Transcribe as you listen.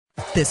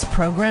This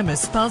program is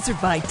sponsored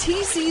by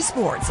TC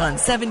Sports on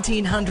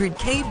 1700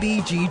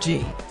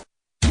 KBGG.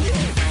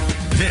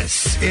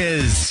 This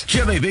is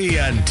Jimmy B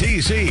and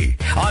TC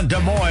on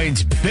Des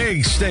Moines'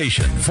 big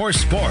station for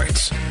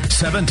sports,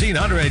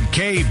 1700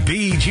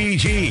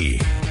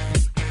 KBGG.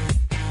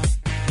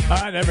 All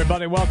right,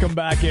 everybody, welcome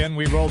back in.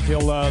 We roll till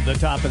the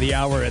top of the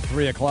hour at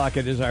 3 o'clock.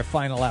 It is our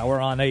final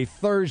hour on a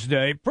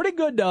Thursday. Pretty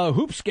good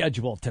hoop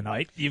schedule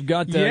tonight. You've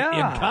got, in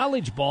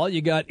college ball,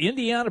 you got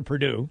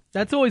Indiana-Purdue.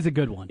 That's always a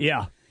good one.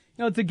 Yeah. You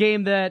know, it's a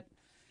game that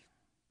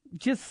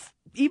just,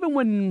 even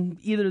when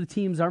either of the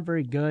teams aren't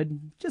very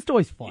good, just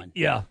always fun.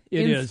 Yeah,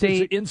 it is. It's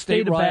an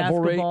in-state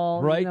rivalry,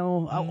 basketball, right? You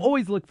know, I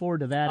always look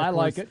forward to that. I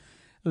like it.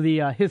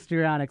 The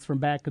histrionics from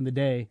back in the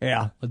day.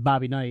 Yeah. With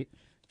Bobby Knight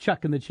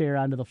chucking the chair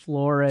onto the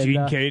floor. And,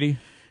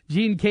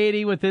 Gene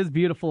Katie with his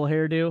beautiful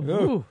hairdo.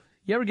 Ooh.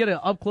 You ever get an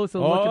up-close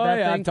look at that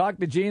thing? I've talked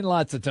to Gene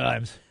lots of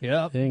times.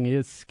 Yeah. Thing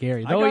is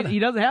scary. Though he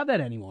doesn't have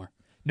that anymore.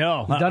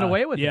 No. He's done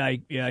away with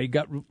it. He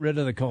got rid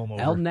of the comb over.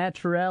 El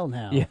Natural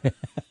now. Yeah.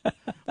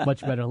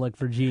 Much better look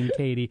for Gene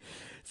Katie.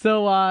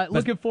 So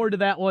looking forward to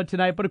that one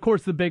tonight. But, of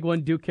course, the big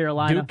one, Duke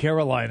Carolina. Duke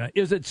Carolina.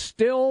 Is it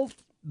still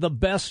the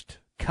best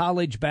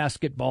college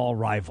basketball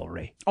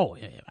rivalry? Oh,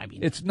 yeah. I mean,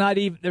 it's not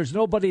even. There's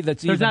nobody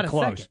that's even not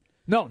close. Second.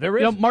 No, there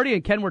is. You know, Marty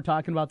and Ken were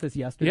talking about this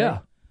yesterday. Yeah.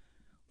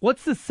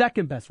 What's the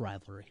second best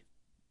rivalry?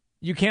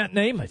 You can't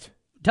name it.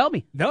 Tell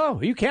me.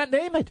 No, you can't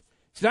name it.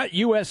 It's not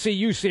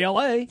USC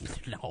UCLA.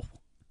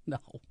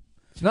 No.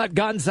 It's not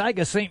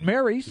Gonzaga St.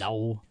 Mary's.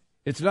 No.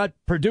 It's not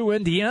Purdue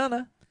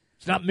Indiana.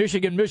 It's not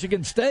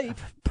Michigan State.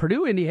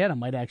 Purdue Indiana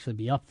might actually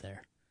be up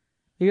there.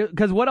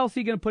 Because what else are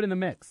you going to put in the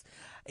mix?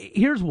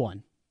 Here's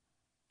one.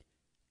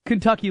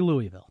 Kentucky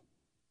Louisville.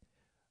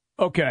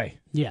 Okay.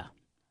 Yeah.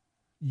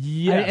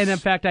 Yes. And in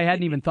fact, I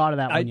hadn't even thought of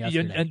that one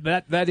yesterday.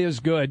 And that is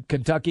good,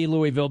 Kentucky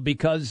Louisville,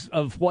 because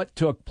of what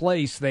took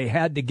place. They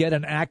had to get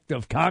an act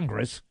of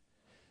Congress,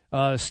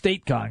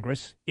 state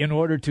Congress, in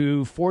order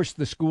to force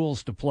the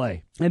schools to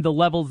play. And the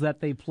levels that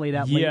they played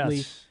at lately.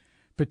 Yes.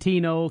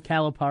 Patino,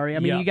 Calipari. I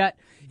mean,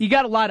 you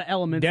got a lot of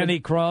elements.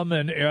 Denny Crum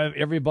and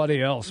everybody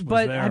else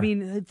was there. I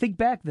mean, think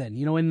back then.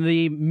 You know, in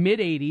the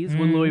mid-'80s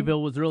when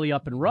Louisville was really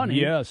up and running.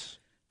 Yes.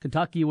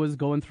 Kentucky was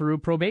going through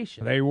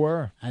probation. They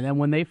were. And then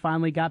when they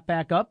finally got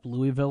back up,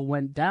 Louisville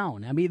went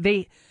down. I mean,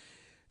 they,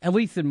 at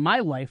least in my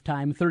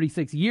lifetime,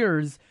 36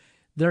 years,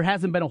 there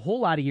hasn't been a whole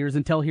lot of years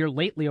until here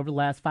lately over the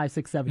last 5,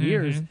 6, 7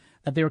 years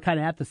that they were kind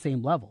of at the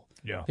same level.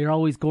 Yeah. They're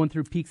always going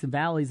through peaks and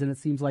valleys, and it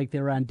seems like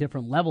they're on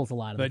different levels a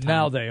lot of the time. But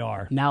now they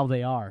are. Now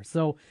they are.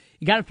 So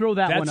you got to throw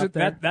that one up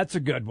there. That's a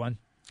good one.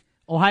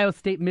 Ohio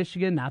State,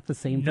 Michigan, not the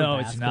same for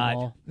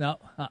basketball. No,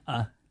 it's not.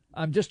 No,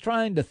 I'm just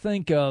trying to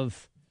think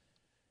of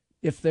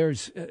if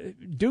there's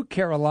Duke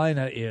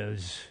Carolina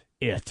is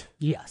it.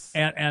 Yes.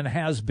 And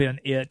has been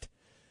it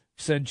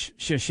since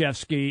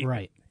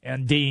Krzyzewski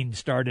and Dean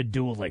started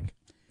dueling.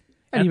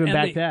 And even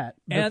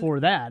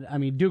before that, I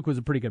mean, Duke was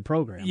a pretty good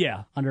program.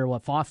 Yeah. Under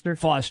what, Foster?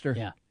 Foster.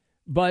 Yeah.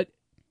 But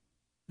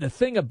the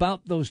thing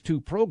about those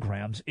two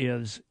programs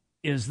is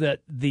that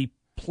the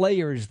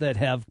players that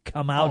have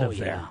come out of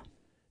there,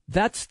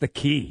 that's the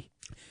key.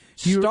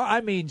 Do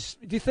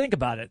you think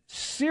about it?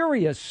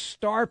 Serious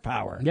star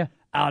power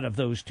out of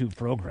those two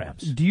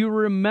programs. Do you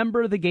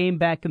remember the game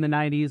back in the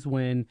 90s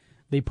when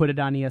they put it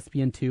on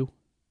ESPN2?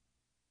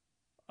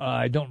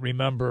 I don't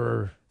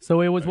remember.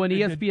 So it was when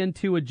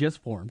ESPN2 had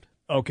just formed.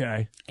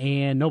 Okay.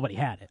 And nobody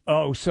had it.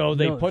 Oh, so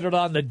they put it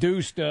on the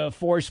Deuce to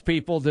force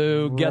people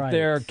to get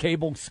their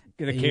cables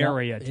to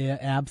carry it. Yeah,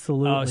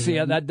 absolutely. Oh, see,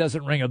 that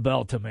doesn't ring a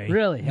bell to me.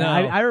 Really? No.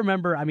 I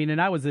remember,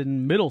 and I was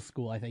in middle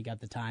school, I think,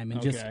 at the time,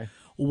 and just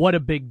what a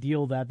big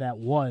deal that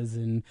was.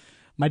 And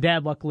my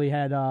dad luckily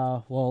had,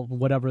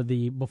 whatever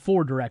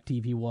before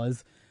DirecTV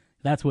was,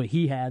 that's what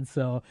he had.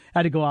 So I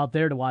had to go out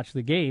there to watch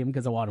the game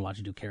because I wanted to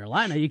watch Duke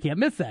Carolina. You can't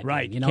miss that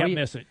game. You can't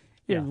miss it.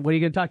 Yeah. What are you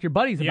going to talk to your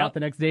buddies about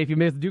the next day if you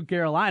miss Duke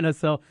Carolina?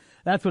 So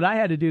that's what I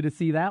had to do to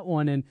see that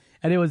one, and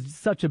it was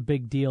such a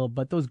big deal.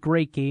 But those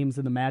great games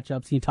and the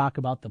matchups, you talk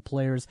about the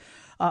players.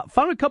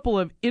 Found a couple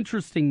of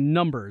interesting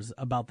numbers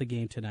about the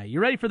game tonight.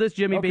 You ready for this,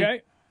 Jimmy B?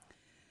 Okay.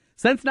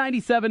 Since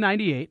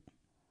 97-98,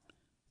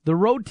 the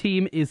road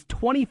team is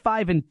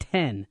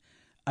 25-10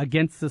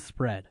 against the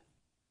spread.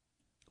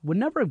 Would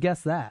never have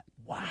guessed that.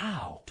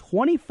 Wow.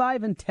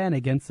 25-10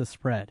 against the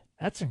spread.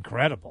 That's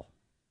incredible.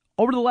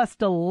 Over the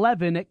last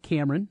 11 at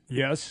Cameron.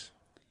 Yes.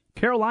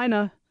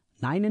 Carolina,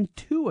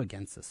 9-2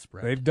 against the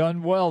spread. They've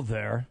done well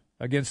there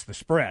against the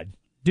spread.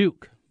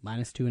 Duke,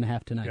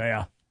 -2.5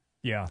 tonight.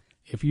 Yeah.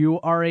 If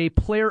you are a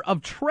player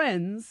of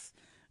trends,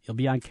 you'll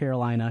be on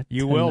Carolina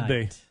You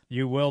tonight.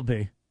 You will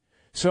be.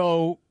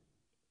 So,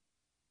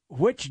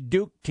 which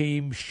Duke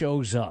team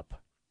shows up?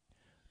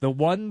 The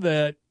one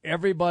that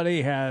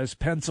everybody has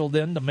penciled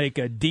in to make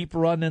a deep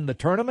run in the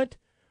tournament,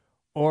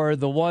 or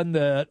the one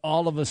that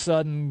all of a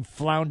sudden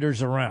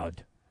flounders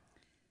around?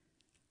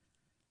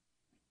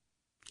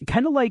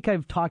 Kind of like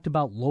I've talked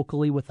about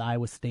locally with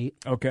Iowa State.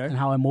 Okay. And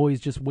how I'm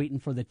always just waiting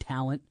for the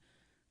talent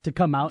to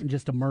come out and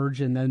just emerge,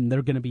 and then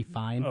they're going to be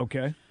fine.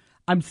 Okay.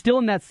 I'm still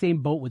in that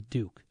same boat with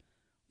Duke.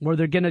 where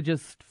they're going to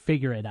just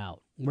figure it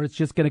out, where it's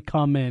just going to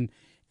come in.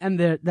 And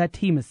that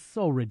team is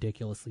so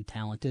ridiculously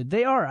talented.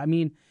 They are. I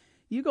mean,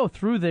 you go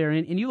through there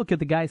and you look at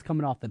the guys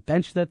coming off the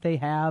bench that they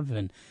have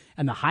and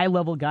the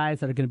high-level guys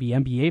that are going to be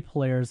NBA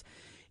players.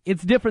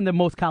 It's different than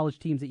most college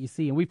teams that you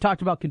see. And we've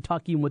talked about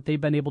Kentucky and what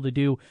they've been able to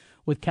do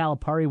with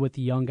Calipari with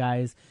the young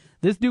guys.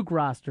 This Duke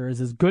roster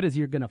is as good as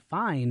you're going to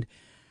find.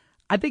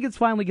 I think it's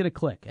finally going to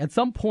click. At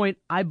some point,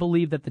 I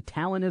believe that the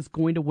talent is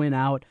going to win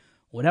out.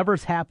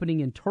 Whatever's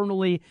happening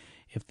internally,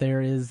 if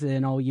there is,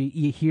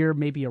 you hear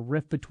maybe a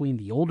rift between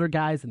the older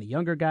guys and the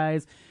younger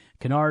guys,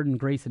 Kennard and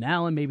Grayson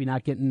Allen maybe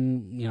not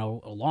getting,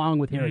 along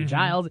with Harry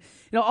Giles,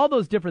 all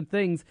those different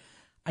things.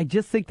 I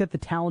just think that the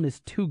talent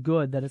is too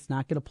good that it's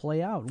not going to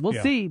play out.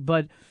 We'll see,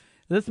 but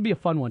this will be a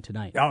fun one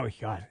tonight. Oh,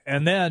 God.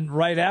 And then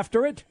right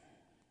after it,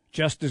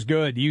 just as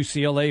good,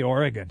 UCLA,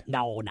 Oregon.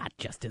 No, not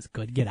just as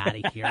good. Get out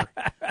of here.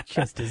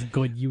 Just as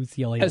good,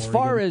 UCLA, As Oregon.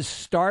 far as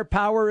star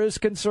power is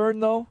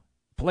concerned, though,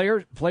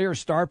 player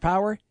star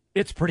power,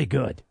 it's pretty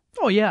good.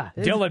 Oh, yeah.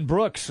 Dylan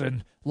Brooks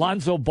and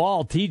Lonzo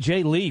Ball,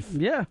 TJ Leaf.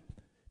 Yeah.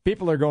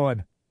 People are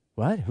going,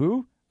 what?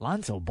 Who?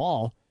 Lonzo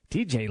Ball?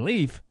 TJ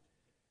Leaf?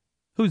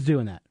 Who's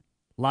doing that?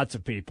 Lots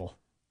of people.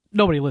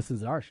 Nobody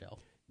listens to our show.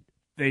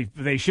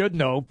 They should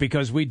know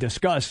because we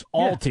discuss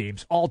all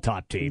teams, all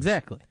top teams.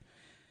 Exactly.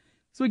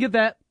 So we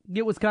get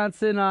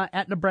Wisconsin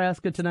at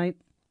Nebraska tonight.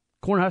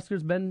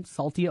 Cornhuskers been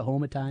salty at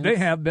home at times. They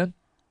have been.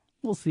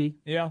 We'll see.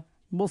 Yeah.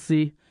 We'll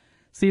see.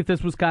 See if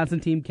this Wisconsin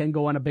team can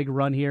go on a big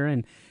run here.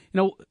 And,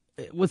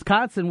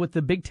 Wisconsin with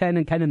the Big Ten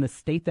and kind of in the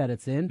state that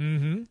it's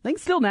in, they can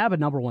still nab a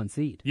number one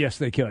seed. Yes,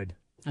 they could.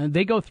 And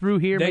they go through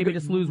here, maybe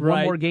just lose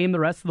one more game the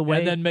rest of the way.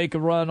 And then make a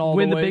run all the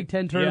way. Win the Big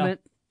Ten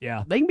tournament.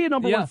 Yeah. They can be a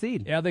number one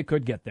seed. Yeah, they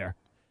could get there.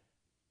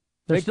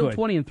 They're still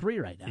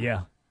 20-3 right now.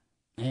 Yeah.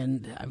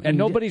 And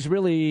nobody's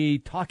really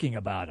talking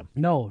about him.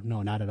 No,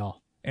 not at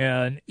all.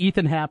 And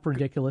Ethan Happ,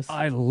 ridiculous.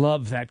 I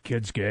love that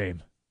kid's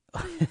game.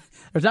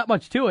 There's not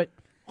much to it.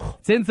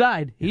 It's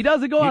inside. He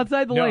doesn't go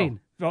outside the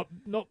lane.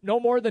 No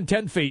more than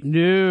 10 feet.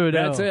 No.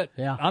 That's it.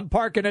 Yeah. I'm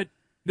parking it.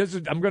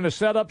 I'm going to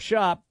set up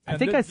shop. I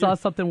think I saw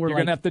something where you're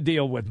going to have to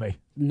deal with me.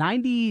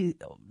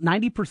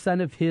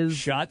 90% of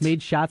his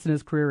made shots in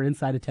his career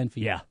inside of 10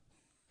 feet. Yeah.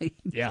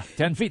 Yeah,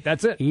 10 feet.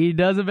 That's it. He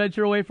doesn't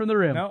venture away from the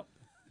rim. No.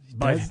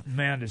 But,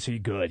 man, is he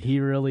good.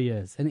 He really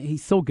is. And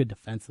he's so good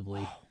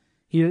defensively.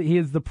 He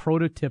is the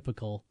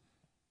prototypical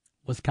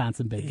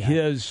Wisconsin big guy.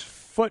 His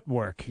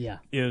footwork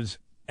is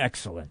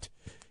excellent.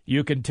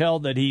 You can tell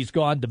that he's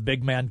gone to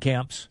big man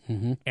camps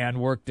and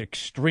worked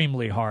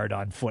extremely hard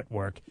on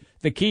footwork.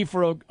 The key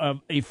for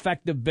an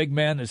effective big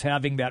man is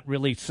having that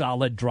really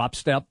solid drop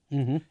step,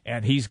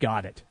 and he's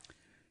got it.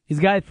 He's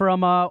a guy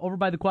from over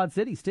by the Quad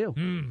Cities,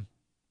 too.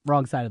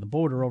 Wrong side of the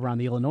border, over on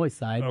the Illinois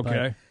side. Okay.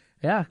 But,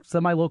 yeah,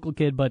 semi-local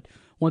kid, but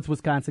once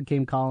Wisconsin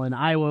came calling,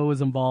 Iowa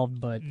was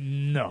involved, but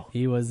no,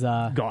 he was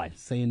gone,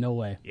 saying no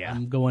way. Yeah.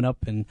 I'm going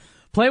up and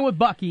playing with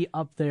Bucky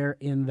up there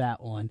in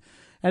that one.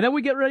 And then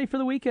we get ready for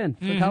the weekend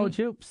for college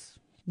hoops.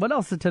 What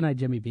else is tonight,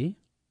 Jimmy B?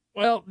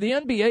 Well, the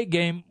NBA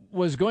game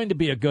was going to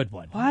be a good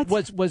one.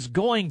 What? Was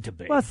going to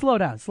be. Well, slow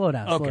down.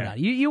 Okay.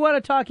 You want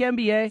to talk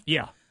NBA?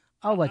 Yeah.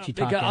 I'll let you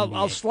talk NBA.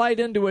 I'll slide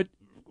into it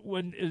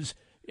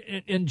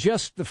in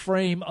just the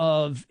frame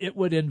of it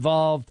would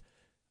involve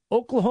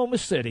Oklahoma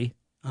City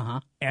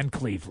and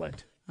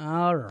Cleveland.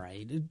 All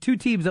right. Two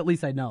teams at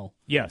least I know.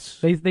 Yes.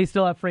 They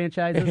still have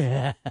franchises?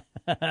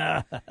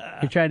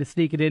 You're trying to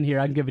sneak it in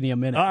here. I'm giving you a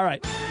minute. All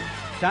right.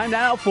 Time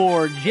now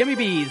for Jimmy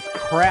B's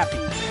crappy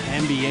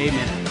NBA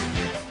Minute.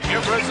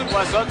 Jefferson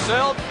Wes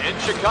Unseld in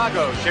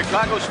Chicago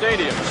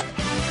Stadium.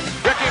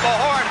 Ricky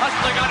Mahorn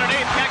hustling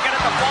underneath, can't get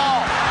at the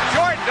ball.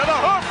 Jordan to the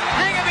hoop,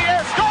 being in the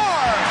air,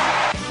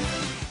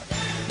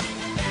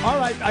 scores! All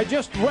right, I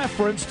just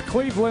referenced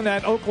Cleveland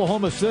at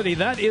Oklahoma City.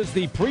 That is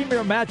the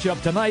premier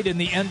matchup tonight in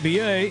the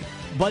NBA,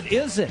 but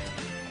is it?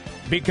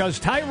 Because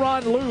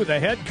Tyronn Lue, the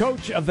head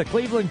coach of the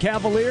Cleveland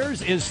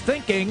Cavaliers, is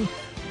thinking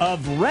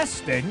of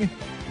resting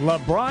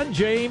LeBron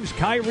James,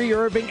 Kyrie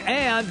Irving,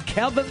 and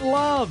Kevin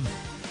Love.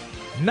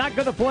 Not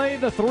going to play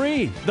the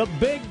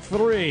big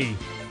three,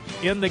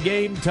 in the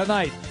game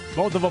tonight.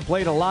 Both of them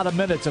played a lot of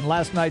minutes in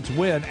last night's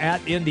win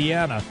at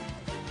Indiana.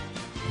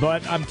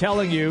 But I'm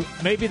telling you,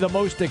 maybe the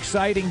most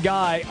exciting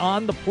guy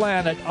on the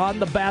planet, on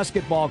the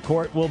basketball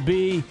court, will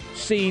be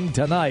seen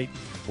tonight.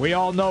 We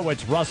all know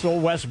it's Russell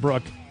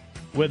Westbrook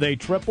with a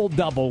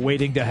triple-double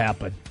waiting to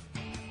happen.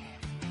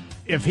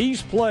 If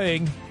he's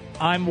playing,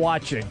 I'm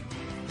watching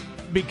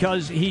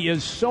because he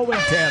is so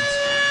intense.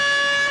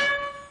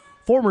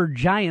 Former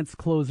Giants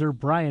closer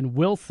Brian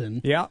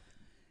Wilson. Yeah.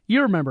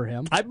 You remember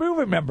him. I do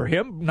remember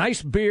him.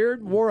 Nice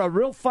beard. Wore a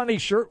real funny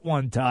shirt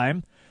one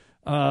time.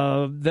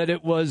 That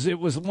it was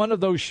one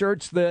of those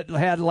shirts that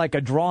had like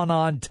a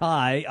drawn-on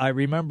tie. I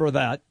remember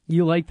that.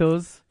 You like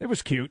those? It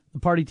was cute. The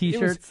party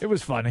T-shirts? It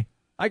was funny.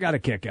 I got a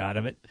kick out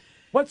of it.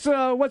 What's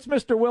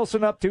Mr.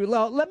 Wilson up to?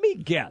 Let me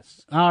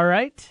guess. All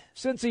right.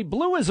 Since he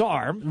blew his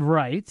arm.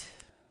 Right.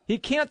 He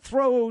can't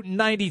throw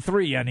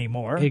 93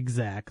 anymore.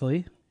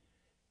 Exactly.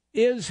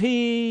 Is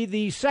he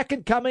the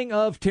second coming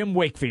of Tim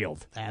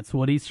Wakefield? That's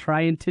what he's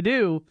trying to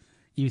do.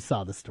 You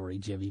saw the story,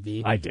 Jimmy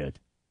B. I did.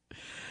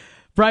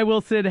 Brian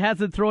Wilson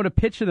hasn't thrown a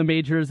pitch in the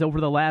majors over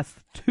the last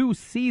 2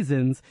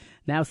 seasons,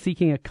 now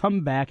seeking a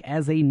comeback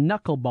as a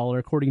knuckleballer,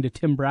 according to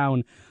Tim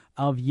Brown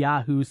of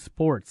Yahoo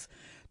Sports.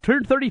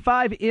 Turned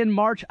 35 in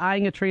March,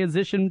 eyeing a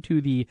transition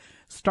to the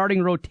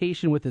starting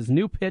rotation with his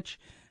new pitch,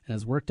 and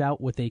has worked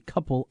out with a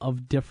couple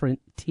of different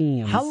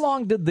teams. How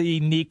long did the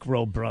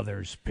Necro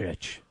brothers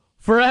pitch?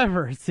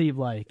 Forever, it seemed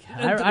like.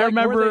 I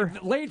remember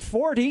late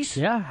 40s.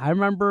 Yeah, I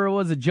remember.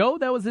 Was it Joe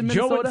that was in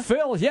Minnesota? Joe and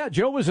Phil. Yeah,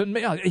 Joe was in.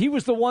 He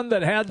was the one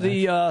that had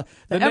the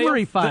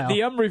Emery file.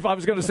 The Emery. I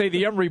was going to say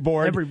the Emery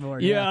board. Emery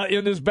board. Yeah,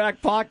 in his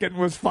back pocket,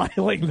 and was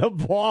filing the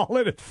ball,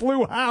 and it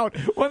flew out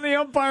when the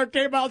umpire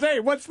came out.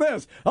 Hey, what's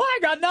this? Oh, I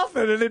got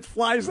nothing, and it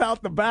flies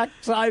out the back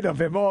side of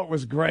him. Oh, it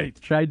was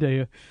great. Tried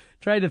to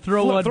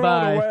throw one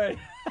by. It away.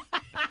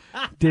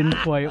 Didn't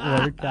quite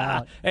work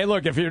out. Hey,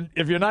 look, if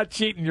you're not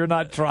cheating, you're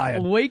not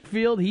trying.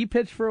 Wakefield, he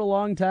pitched for a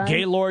long time.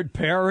 Gaylord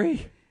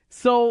Perry.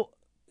 So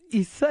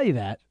you say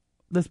that,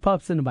 this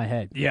pops into my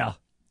head. Yeah.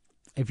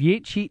 If you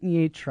ain't cheating,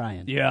 you ain't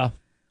trying. Yeah.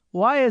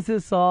 Why is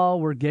this all?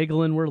 We're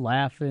giggling, we're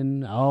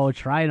laughing. Oh,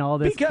 trying all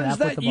this crap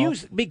with the ball.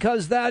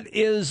 Because that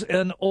is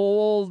an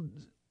old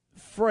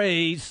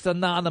phrase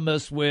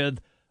synonymous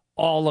with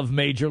all of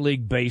Major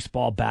League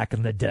Baseball back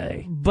in the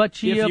day.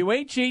 But if you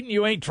ain't cheating,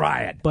 you ain't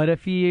trying. But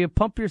if you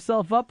pump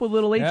yourself up with a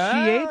little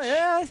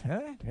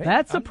HGH,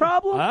 that's a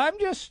problem.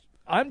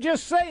 I'm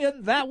just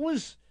saying that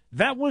was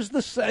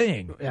the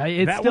saying.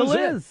 It still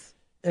is.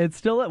 It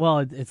still well,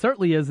 it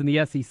certainly is in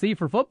the SEC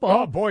for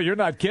football. Oh boy, you're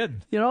not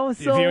kidding. So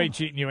if you ain't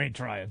cheating, you ain't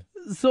trying.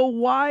 So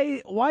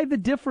why the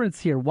difference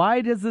here?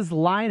 Why does this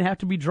line have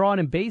to be drawn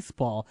in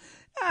baseball?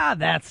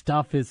 That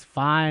stuff is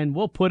fine.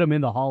 We'll put him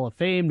in the Hall of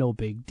Fame, no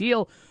big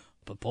deal.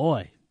 But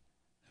boy,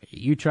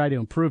 you try to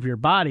improve your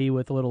body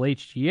with a little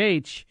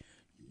HGH,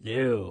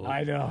 no.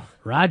 I know.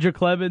 Roger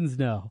Clemens,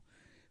 no.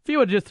 If you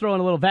would just throw in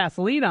a little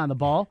Vaseline on the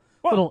ball,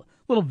 little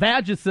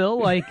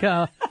Vagisil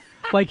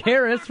like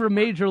Harris from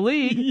Major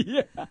League,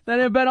 then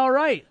it'd been all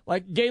right.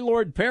 Like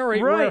Gaylord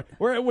Perry, right.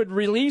 where it would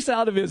release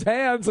out of his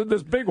hands and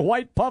this big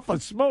white puff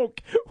of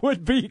smoke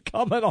would be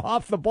coming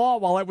off the ball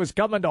while it was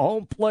coming to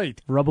home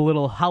plate. Rub a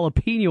little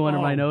jalapeno under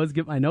my nose,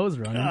 get my nose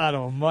running. God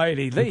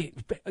almighty.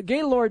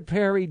 Gaylord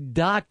Perry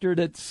doctored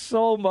it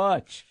so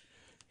much.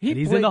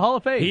 He's in the Hall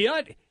of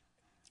Fame.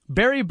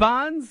 Barry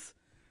Bonds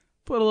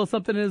put a little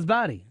something in his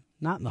body.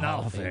 Not in the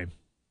Hall of Fame.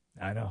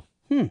 I know.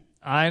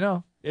 I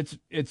know.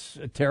 It's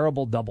a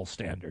terrible double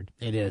standard.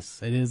 It is.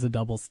 It is a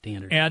double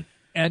standard. And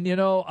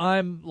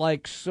I'm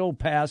like so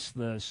past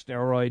the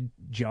steroid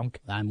junk.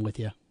 I'm with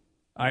you.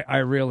 I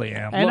really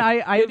am. And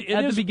look,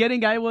 at the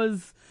beginning I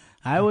was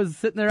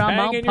sitting there on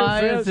Mount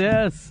Pius.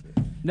 Yes.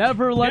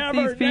 Never let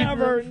these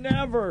people.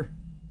 Never.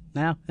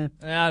 No,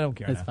 I don't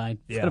care. It's fine.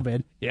 Yeah. Put a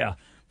bid. Yeah.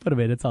 Put a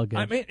bid. It's all good.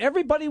 I mean,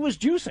 everybody was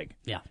juicing.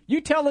 Yeah.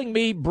 You telling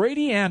me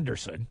Brady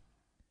Anderson,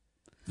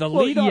 the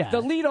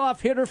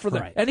leadoff hitter for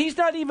the, and he's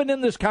not even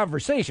in this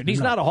conversation. He's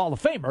not a Hall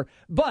of Famer,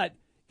 but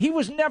he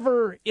was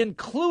never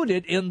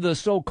included in the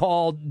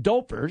so-called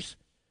dopers,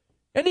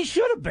 and he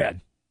should have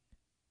been.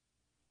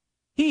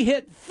 He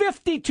hit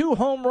 52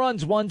 home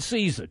runs one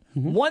season.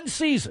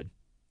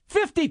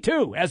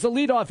 52 as a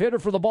leadoff hitter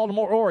for the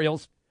Baltimore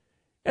Orioles,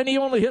 and he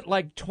only hit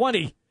like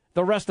 20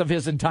 the rest of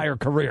his entire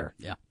career.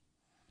 Yeah.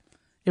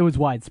 It was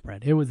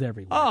widespread. It was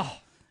everywhere. Oh.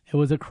 It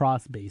was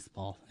across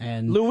baseball.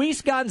 And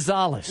Luis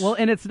Gonzalez. Well,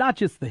 and it's not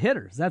just the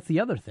hitters. That's the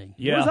other thing.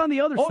 Yeah. It was on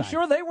the other side. Oh,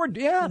 sure, they were.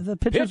 Yeah, the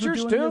pitchers were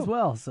doing too it as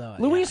well. So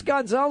Luis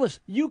Gonzalez,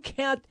 you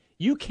can't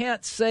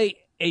say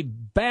a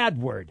bad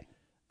word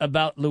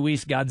about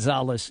Luis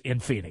Gonzalez in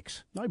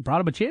Phoenix. No, he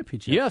brought him a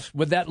championship. Yes,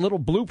 with that little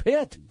bloop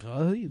hit.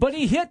 But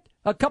he hit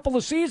a couple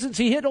of seasons.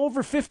 He hit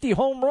over 50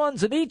 home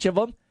runs in each of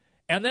them.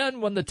 And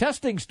then when the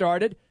testing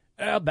started,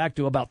 back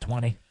to about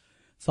 20.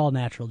 It's all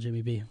natural,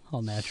 Jimmy B.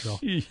 All natural.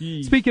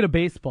 Speaking of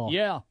baseball.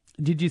 Yeah.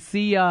 Did you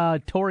see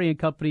Torrey and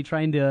company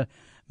trying to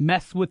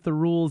mess with the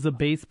rules of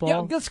baseball? Yeah,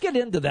 let's get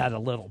into that a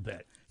little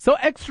bit. So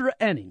extra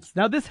innings.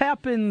 Now, this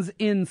happens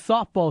in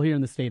softball here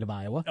in the state of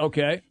Iowa.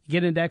 Okay.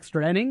 Get into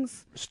extra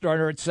innings.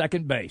 Starter at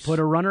second base. Put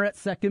a runner at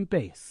second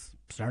base.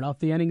 Start off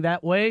the inning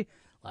that way.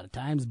 A lot of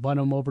times, bunt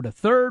them over to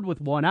third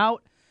with one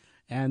out.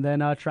 And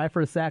then try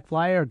for a sac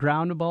fly or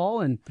ground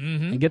ball and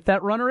get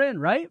that runner in,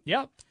 right?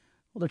 Yep.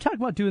 Well, they're talking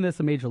about doing this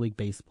in Major League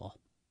Baseball.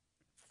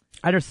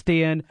 I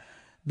understand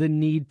the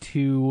need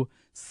to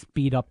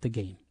speed up the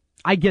game.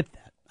 I get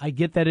that. I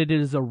get that it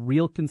is a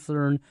real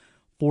concern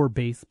for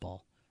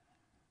baseball.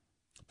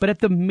 But at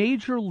the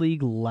Major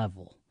League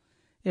level,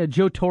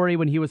 Joe Torre,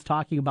 when he was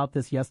talking about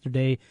this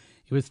yesterday,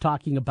 he was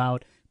talking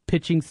about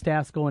pitching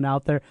staffs going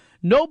out there.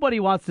 Nobody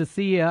wants to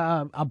see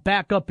a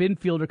backup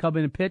infielder come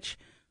in and pitch.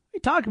 What are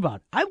you talking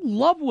about? I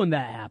love when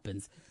that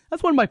happens.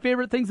 That's one of my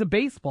favorite things in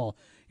baseball.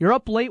 You're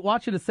up late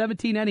watching a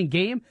 17-inning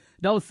game,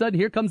 and all of a sudden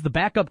here comes the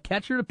backup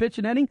catcher to pitch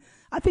an inning.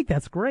 I think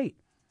that's great.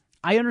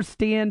 I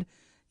understand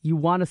you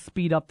want to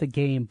speed up the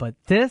game, but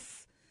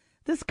this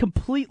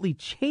completely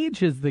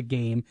changes the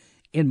game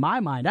in my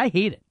mind, I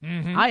hate it.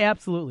 Mm-hmm. I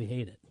absolutely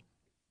hate it.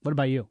 What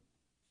about you?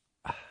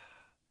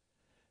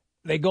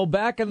 They go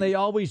back and they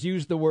always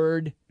use the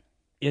word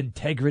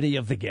integrity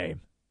of the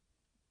game.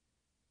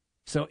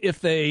 So if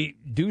they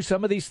do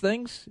some of these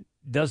things,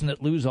 doesn't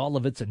it lose all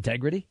of its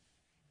integrity?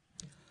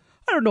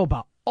 I don't know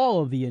about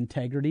all of the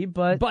integrity,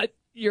 but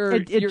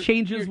it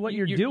changes what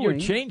you're doing. You're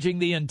changing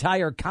the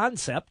entire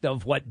concept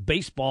of what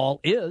baseball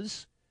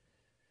is.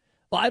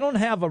 Well, I don't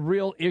have a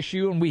real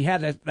issue, and we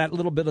had that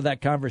little bit of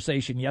that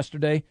conversation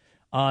yesterday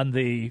on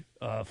the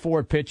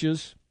 4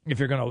 pitches, if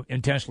you're going to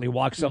intentionally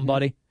walk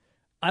somebody. Mm-hmm.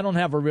 I don't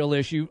have a real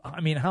issue. I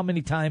mean, how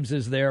many times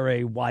is there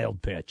a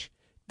wild pitch?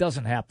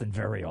 Doesn't happen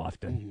very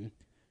often. Mm-hmm.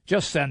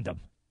 Just send them.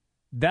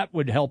 That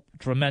would help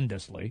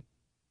tremendously.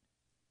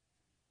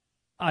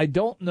 I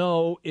don't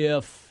know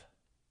if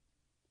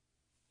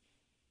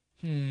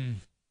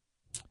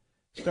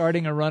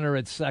starting a runner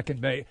at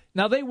second base.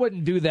 Now, they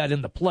wouldn't do that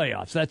in the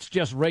playoffs. That's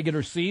just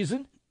regular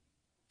season?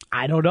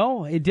 I don't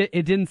know. It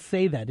didn't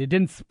say that. It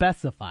didn't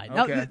specify.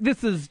 Okay. Now,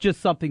 this is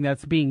just something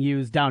that's being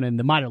used down in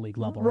the minor league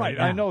level. Right,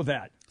 now. I know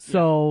that.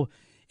 So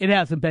it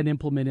hasn't been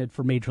implemented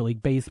for Major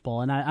League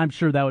Baseball, and I'm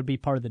sure that would be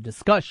part of the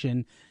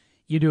discussion.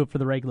 You do it for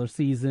the regular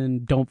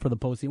season, don't for the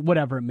postseason,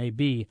 whatever it may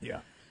be. Yeah.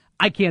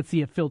 I can't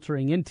see it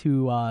filtering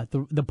into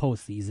the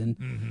postseason.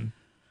 Mm-hmm.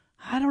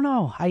 I don't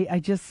know. I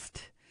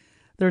just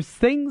there's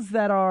things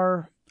that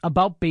are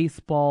about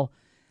baseball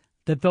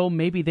that though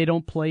maybe they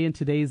don't play in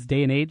today's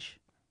day and age,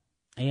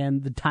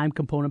 and the time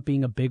component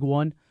being a big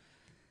one.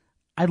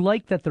 I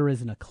like that there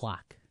isn't a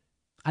clock.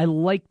 I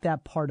like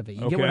that part of it.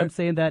 You get what I'm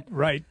saying? That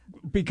right,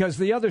 because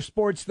the other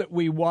sports that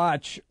we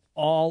watch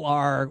all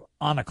are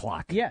on a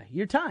clock. Yeah,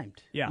 you're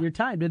timed. Yeah. You're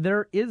timed.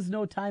 There is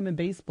no time in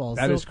baseball.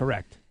 That is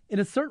correct. In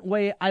a certain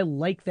way, I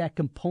like that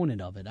component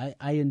of it.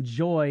 I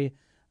enjoy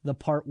the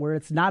part where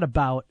it's not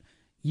about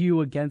you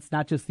against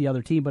not just the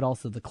other team, but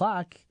also the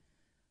clock.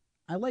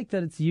 I like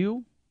that it's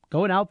you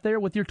going out there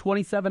with your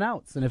 27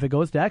 outs. And if it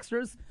goes to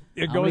extras,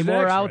 it goes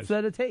more extras. outs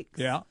that it takes.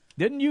 Yeah.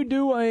 Didn't you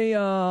do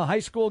a high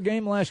school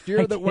game last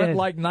year that went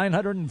like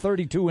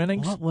 932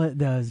 innings? What was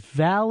the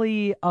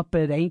Valley up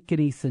at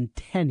Ankeny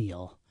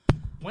Centennial?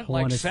 Went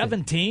like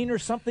 17 or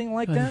something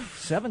like that?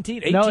 17,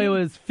 18? No, it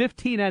was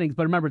 15 innings,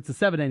 but remember, it's a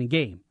 7-inning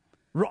game.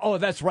 Oh,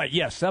 that's right.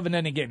 Yes,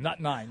 7-inning game, not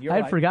 9. You're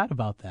I right. forgot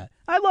about that.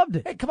 I loved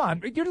it. Hey, come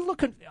on. You're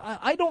looking.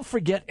 I don't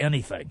forget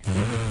anything.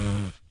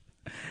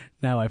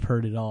 Now I've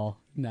heard it all.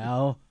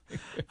 Now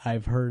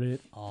I've heard it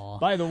all.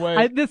 By the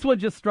way, this one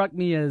just struck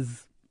me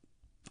as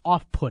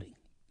off-putting.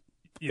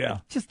 Yeah.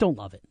 Just don't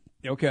love it.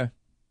 Okay.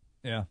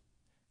 Yeah.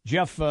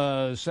 Jeff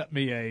sent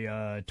me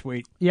a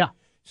tweet. Yeah.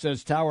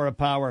 Says Tower of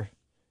Power,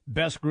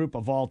 best group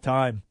of all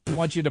time.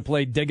 Wants you to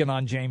play Digging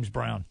on James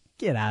Brown.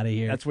 Get out of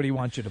here. That's what he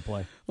wants you to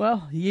play.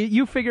 Well,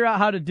 you figure out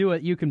how to do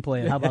it. You can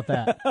play it. How about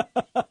that?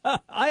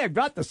 I have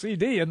got the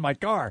CD in my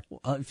car.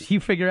 You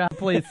figure out how to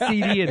play a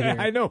CD in here.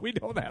 I know we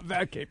don't have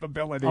that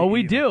capability. Oh,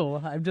 we do.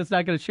 I'm just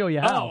not going to show you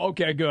how. Oh,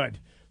 okay, good.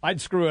 I'd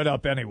screw it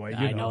up anyway.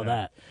 I know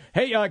that.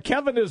 Hey,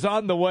 Kevin is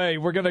on the way.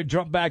 We're going to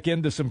jump back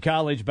into some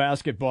college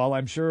basketball.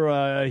 I'm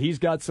sure he's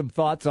got some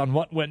thoughts on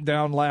what went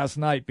down last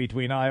night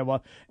between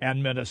Iowa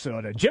and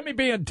Minnesota. Jimmy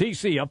B and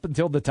TC up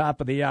until the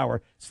top of the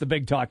hour. It's the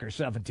Big Talker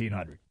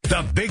 1700.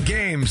 The big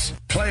games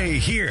play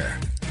here.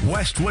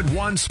 Westwood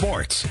One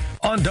Sports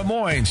on Des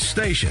Moines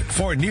Station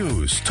for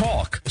news,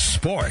 talk,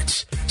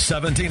 sports.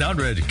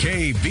 1700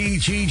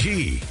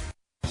 KBGG.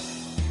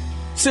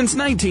 Since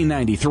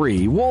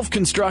 1993, Wolf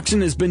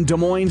Construction has been Des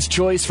Moines'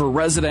 choice for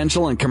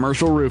residential and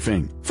commercial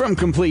roofing. From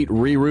complete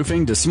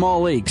re-roofing to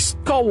small leaks,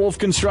 call Wolf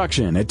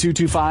Construction at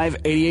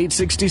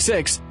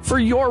 225-8866 for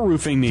your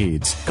roofing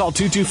needs. Call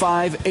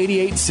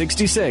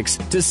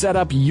 225-8866 to set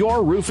up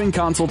your roofing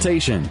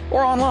consultation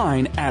or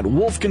online at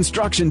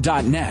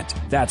wolfconstruction.net.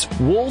 That's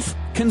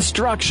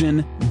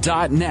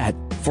wolfconstruction.net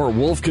for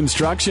Wolf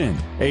Construction.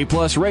 A+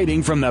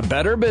 rating from the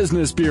Better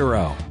Business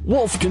Bureau.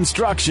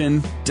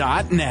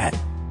 wolfconstruction.net.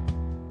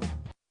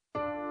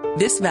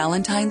 This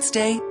Valentine's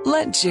Day,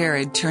 let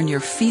Jared turn your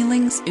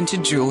feelings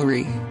into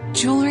jewelry.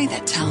 Jewelry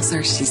that tells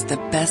her she's the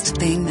best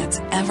thing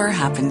that's ever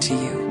happened to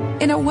you,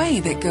 in a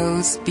way that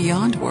goes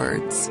beyond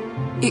words.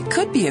 It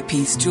could be a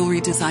piece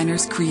jewelry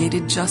designers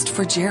created just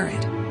for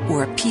Jared,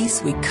 or a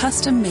piece we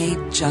custom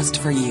made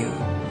just for you.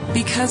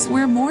 Because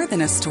we're more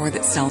than a store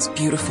that sells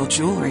beautiful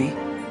jewelry.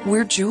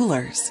 We're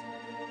jewelers.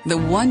 The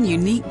one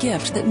unique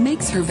gift that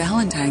makes her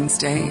Valentine's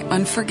Day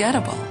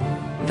unforgettable.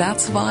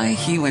 That's why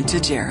he went to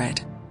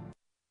Jared.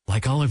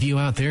 Like all of you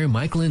out there,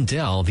 Mike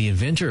Lindell, the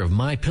inventor of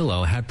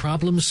MyPillow, had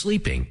problems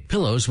sleeping.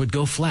 Pillows would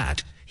go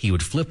flat. He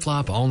would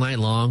flip-flop all night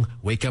long,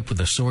 wake up with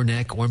a sore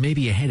neck or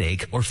maybe a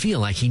headache, or feel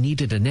like he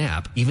needed a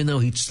nap even though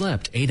he'd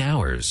slept 8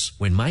 hours.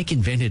 When Mike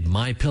invented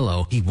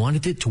MyPillow, he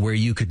wanted it to where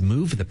you could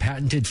move the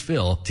patented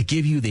fill to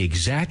give you the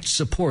exact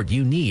support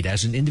you need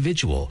as an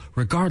individual,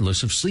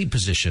 regardless of sleep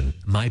position.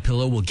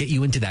 MyPillow will get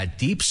you into that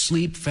deep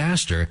sleep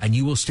faster and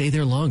you will stay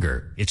there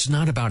longer. It's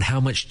not about how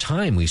much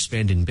time we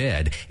spend in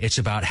bed. It's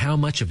about how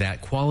much of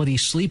that quality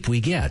sleep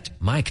we get.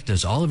 Mike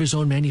does all of his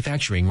own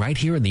manufacturing right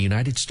here in the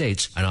United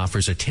States and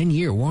offers a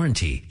 10-year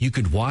warranty. You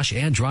could wash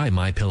and dry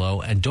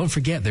MyPillow, and don't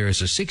forget there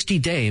is a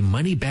 60-day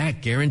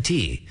money-back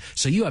guarantee.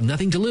 So you have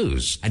nothing to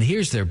lose. And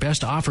here's their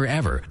best offer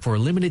ever. For a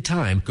limited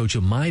time, go to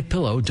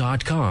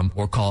MyPillow.com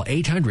or call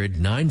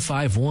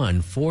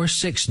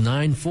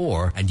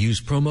 800-951-4694 and use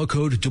promo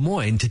code Des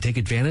Moines to take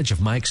advantage of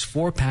Mike's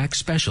 4-pack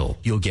special.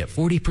 You'll get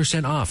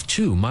 40% off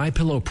 2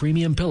 MyPillow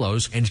premium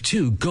pillows and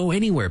 2 Go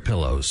Anywhere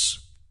pillows.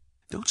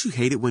 Don't you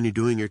hate it when you're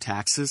doing your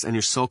taxes and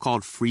your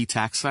so-called free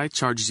tax site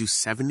charges you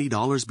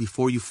 $70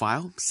 before you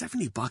file?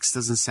 $70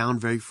 doesn't sound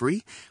very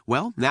free.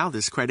 Well, now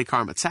there's Credit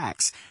Karma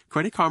Tax.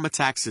 Credit Karma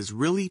Tax is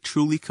really,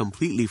 truly,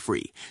 completely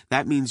free.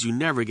 That means you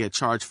never get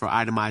charged for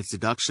itemized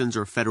deductions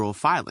or federal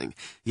filing.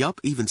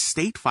 Yup, even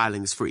state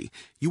filing is free.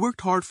 You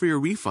worked hard for your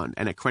refund,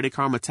 and at Credit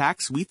Karma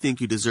Tax, we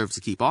think you deserve to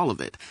keep all of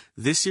it.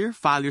 This year,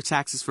 file your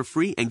taxes for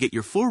free and get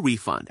your full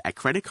refund at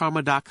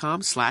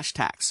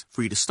creditkarma.com/tax.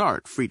 Free to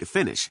start, free to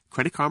finish.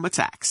 Credit Karma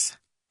Tax.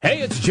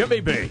 Hey, it's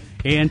Jimmy B.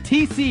 And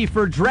TC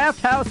for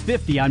Draft House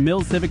 50 on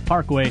Mills Civic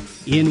Parkway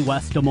in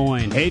West Des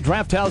Moines. Hey,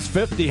 Draft House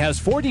 50 has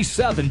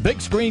 47 big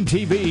screen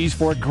TVs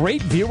for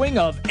great viewing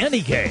of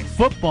any game.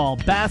 Football,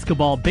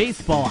 basketball,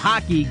 baseball,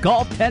 hockey,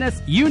 golf,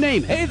 tennis, you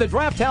name it. Hey, the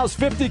Draft House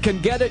 50 can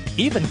get it,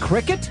 even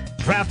cricket.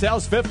 Draft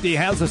House 50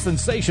 has a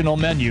sensational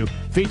menu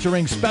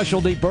featuring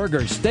specialty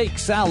burgers, steak,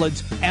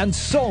 salads, and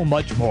so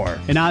much more.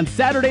 And on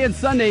Saturday and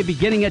Sunday,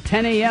 beginning at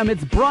 10 a.m.,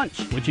 it's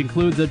brunch, which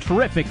includes a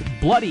terrific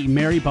Bloody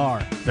Mary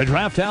bar. The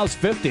Draft House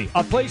 50,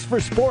 a place for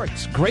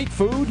sports, great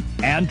food,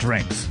 and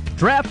drinks.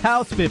 Draft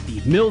House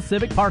 50, Mills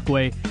Civic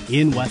Parkway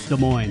in West Des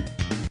Moines.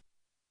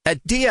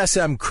 At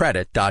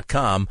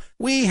DSMCredit.com,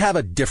 we have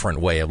a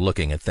different way of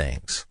looking at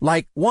things.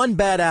 Like, one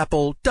bad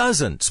apple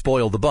doesn't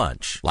spoil the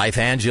bunch. Life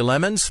hands you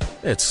lemons,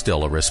 it's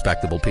still a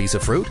respectable piece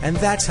of fruit, and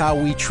that's how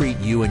we treat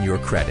you and your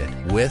credit,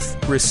 with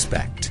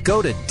respect.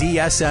 Go to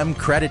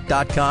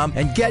DSMCredit.com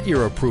and get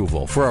your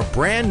approval for a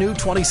brand new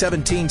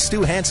 2017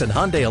 Stu Hansen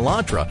Hyundai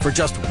Elantra for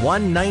just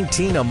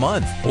 $119 a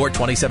month, or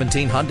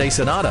 2017 Hyundai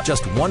Sonata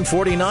just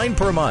 $149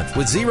 per month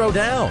with 0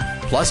 down.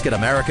 Plus, get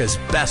America's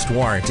best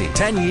warranty,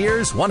 10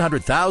 years,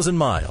 100,000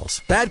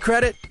 miles. Bad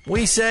credit?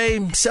 We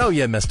say, so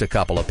you missed a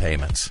couple of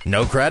payments.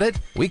 No credit?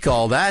 We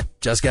call that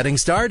just getting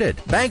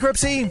started.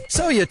 Bankruptcy?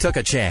 So you took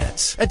a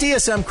chance. At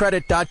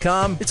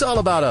DSMCredit.com, it's all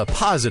about a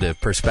positive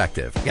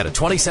perspective. Get a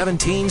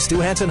 2017 Stu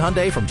Hansen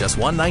Hyundai from just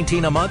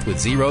 $119 a month with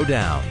 0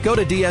 down. Go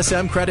to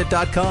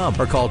DSMCredit.com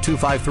or call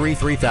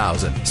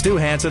 253-3000. Stu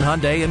Hansen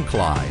Hyundai in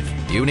Clive.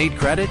 You need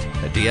credit?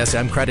 At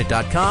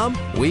DSMCredit.com,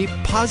 we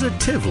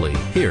positively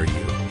hear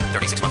you.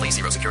 36 monthly,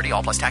 0 security,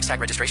 all plus tax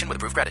tag registration with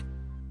approved credit.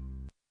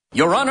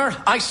 Your Honor,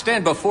 I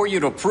stand before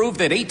you to prove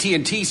that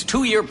AT&T's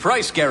 2-year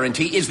price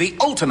guarantee is the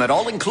ultimate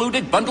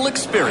all-included bundle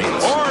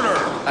experience. Order!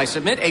 I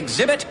submit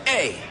Exhibit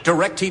A,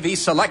 DirecTV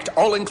Select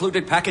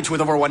all-included package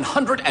with over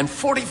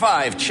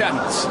 145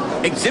 channels.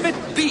 Exhibit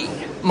B,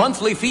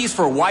 monthly fees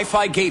for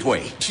Wi-Fi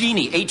gateway,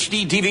 Genie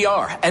HD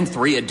DVR, and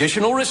 3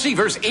 additional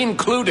receivers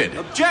included.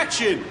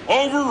 Objection!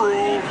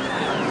 Overruled.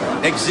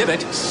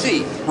 Exhibit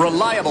C,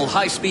 reliable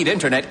high-speed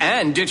internet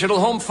and digital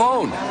home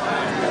phone.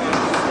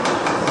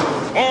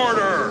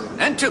 Order!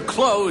 And to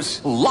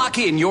close, lock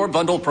in your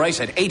bundle price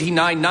at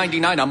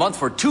 $89.99 a month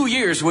for 2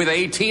 years with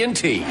AT&T.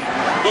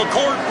 The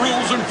court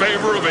rules in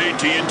favor of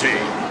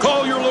AT&T.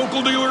 Call your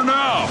local dealer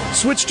now.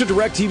 Switch to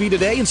DirecTV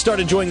today and start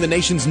enjoying the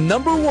nation's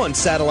 #1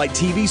 satellite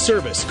TV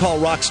service. Call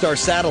Rockstar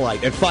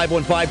Satellite at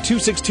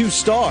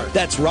 515-262-STAR.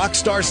 That's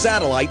Rockstar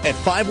Satellite at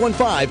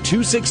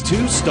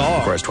 515-262-STAR.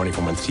 Requires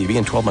 24-month TV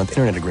and 12-month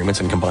internet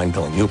agreements and combined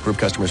billing. New approved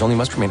customers only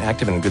must remain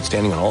active and in good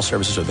standing on all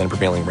services or then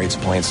prevailing rates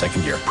apply in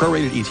second year.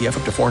 Prorated ETF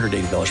up to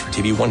 $480 for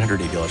TV,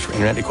 $180 for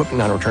internet, equipment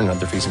non-return, and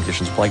other fees and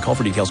conditions apply. Call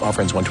for details.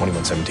 Offer ends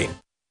 1/21/17.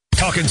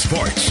 Talking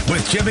sports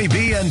with Jimmy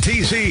B and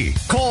TC.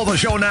 Call the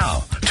show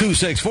now.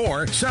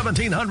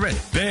 264-1700.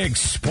 Big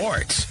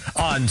Sports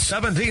on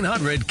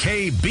 1700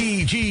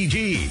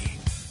 KBGG.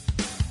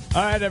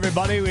 All right,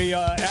 everybody. We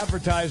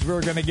advertised we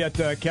were going to get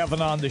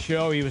Kevin on the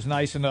show. He was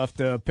nice enough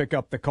to pick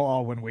up the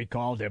call when we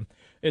called him.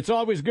 It's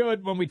always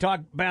good when we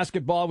talk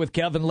basketball with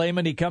Kevin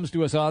Lehman. He comes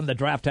to us on the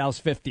Draft House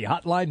 50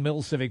 hotline,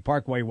 Mills Civic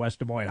Parkway, West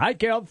Des Moines. Hi,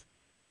 Kev.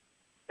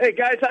 Hey,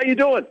 guys, how you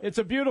doing? It's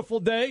a beautiful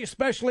day,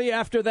 especially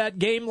after that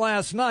game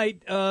last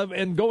night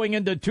and going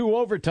into 2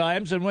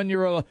 overtimes. And when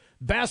you're a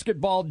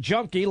basketball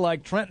junkie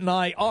like Trent and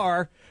I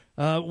are,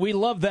 we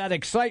love that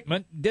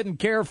excitement. Didn't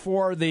care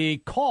for the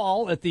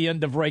call at the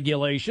end of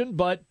regulation,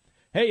 but,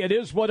 hey, it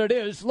is what it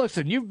is.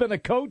 Listen, you've been a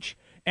coach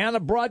and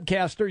a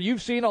broadcaster.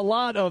 You've seen a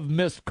lot of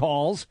missed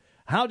calls.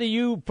 How do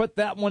you put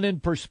that one in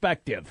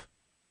perspective?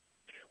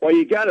 Well,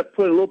 you got to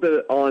put a little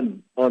bit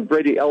on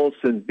Brady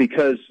Ellison,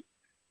 because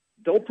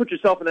don't put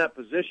yourself in that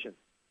position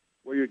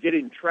where you're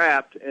getting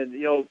trapped. And,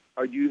 you know,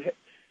 do you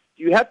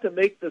have to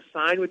make the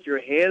sign with your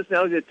hands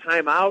now to get a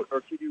timeout,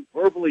 or can you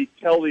verbally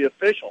tell the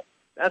official?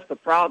 That's the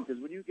problem, because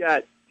when you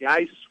got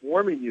guys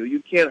swarming you, you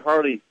can't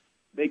hardly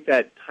make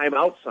that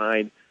timeout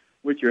sign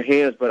with your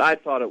hands. But I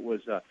thought it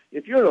was,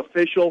 if you're an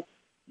official,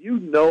 you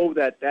know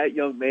that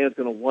young man's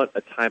going to want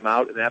a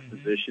timeout in that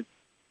position.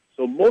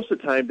 So most of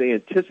the time they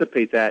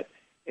anticipate that.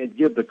 and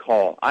give the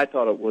call. I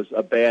thought it was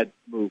a bad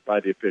move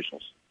by the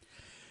officials.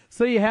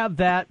 So you have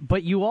that,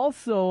 but you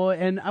also,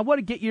 and I want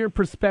to get your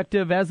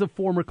perspective as a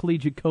former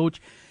collegiate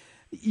coach,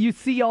 you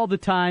see all the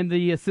time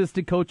the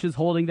assistant coaches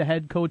holding the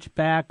head coach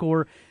back,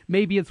 or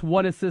maybe it's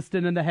one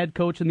assistant and the head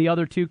coach and the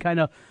other two kind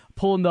of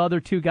pulling the other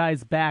two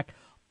guys back.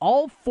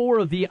 All four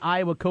of the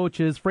Iowa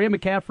coaches, Fran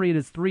McCaffery and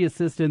his three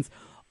assistants,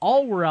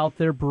 all were out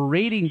there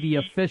berating the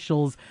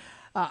officials.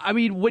 I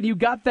mean, when you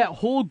got that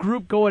whole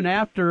group going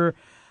after,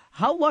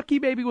 how lucky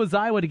maybe was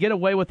Iowa to get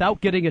away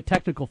without getting a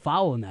technical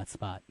foul in that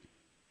spot?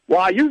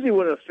 Well, usually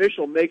when an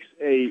official makes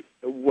a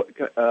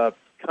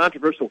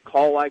controversial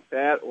call like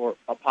that or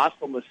a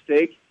possible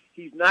mistake,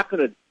 he's not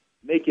going to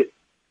make it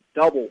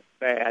double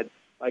bad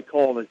by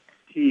calling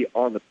a T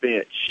on the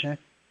bench.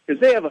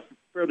 Because they have a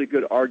fairly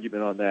good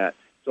argument on that.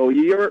 So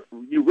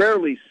you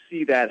rarely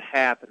see that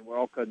happen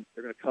where they're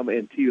going to come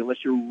in to you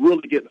unless you're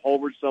really getting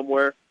homered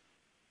somewhere.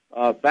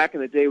 Back in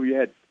the day where you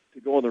had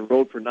to go on the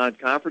road for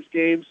non-conference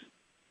games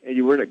and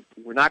you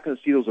we're not going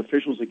to see those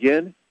officials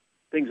again,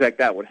 things like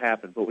that would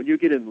happen. But when you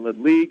get in the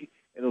league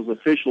and those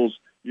officials,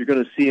 you're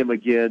going to see them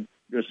again.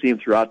 You're going to see them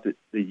throughout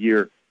the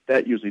year.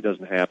 That usually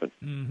doesn't happen.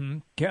 Mm-hmm.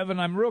 Kevin,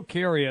 I'm real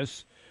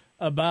curious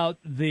about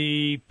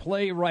the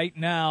play right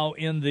now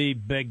in the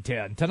Big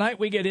Ten. Tonight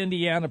we get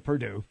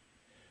Indiana-Purdue.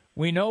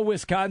 We know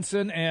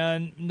Wisconsin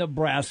and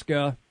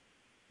Nebraska.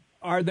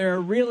 Are there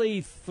really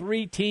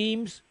three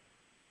teams?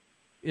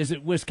 Is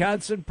it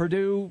Wisconsin,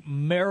 Purdue,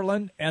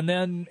 Maryland, and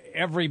then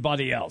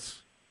everybody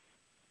else?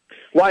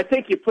 Well, I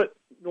think you put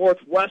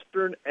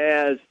Northwestern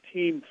as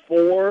Team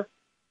 4,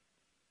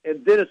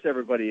 and then it's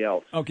everybody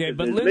else. Okay,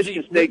 but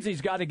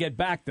Lindsey's got to get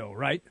back, though,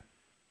 right?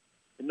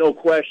 No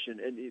question.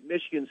 And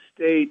Michigan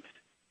State,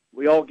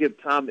 we all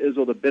give Tom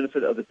Izzo the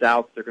benefit of the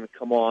doubt they're going to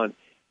come on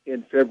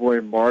in February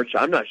and March.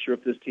 I'm not sure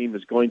if this team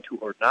is going to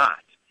or not.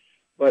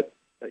 But,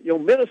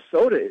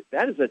 Minnesota,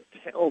 that is a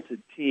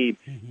talented team,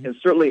 and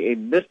certainly a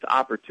missed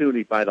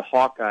opportunity by the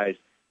Hawkeyes.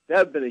 That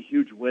would have been a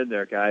huge win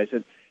there, guys.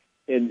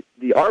 And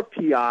the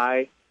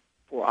RPI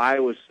for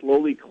Iowa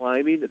slowly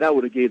climbing, that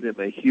would have gave them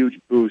a huge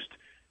boost.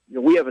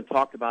 We haven't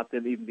talked about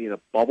them even being a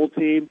bubble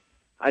team.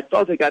 I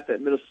thought they got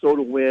that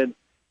Minnesota win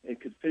and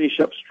could finish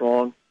up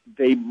strong.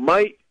 They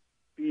might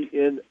be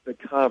in the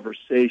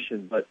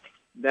conversation, but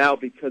now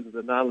because of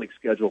the non-league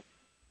schedule,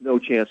 no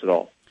chance at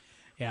all.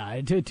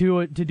 Yeah, to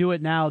do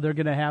it now, they're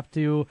going to have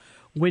to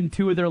win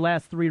 2 of their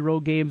last 3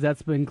 road games.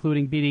 That's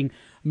including beating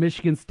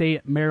Michigan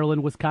State,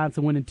 Maryland,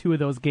 Wisconsin, winning 2 of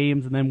those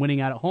games, and then winning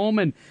out at home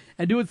and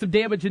doing some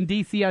damage in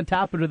D.C. on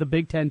top of the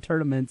Big Ten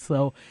tournament.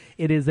 So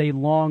it is a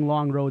long,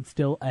 long road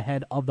still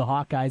ahead of the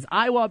Hawkeyes.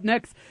 Iowa up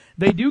next.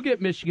 They do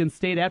get Michigan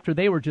State after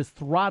they were just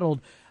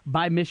throttled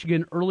by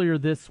Michigan earlier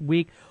this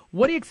week.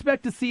 What do you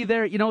expect to see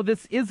there?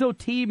 This Izzo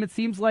team, it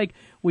seems like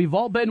we've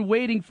all been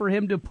waiting for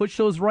him to push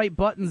those right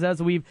buttons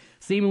as we've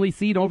seemingly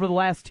seen over the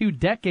last 2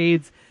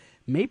 decades.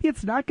 Maybe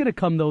it's not going to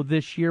come, though,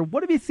 this year.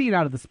 What have you seen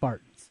out of the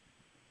Spartans?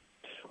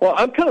 Well,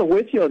 I'm kind of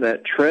with you on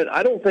that, Trent.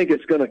 I don't think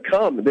it's going to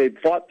come. They've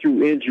fought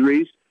through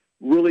injuries,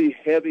 really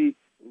heavy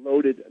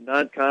loaded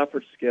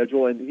non-conference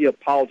schedule, and he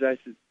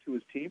apologizes to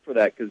his team for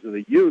that because of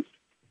the youth.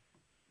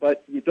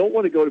 But you don't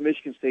want to go to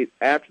Michigan State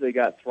after they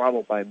got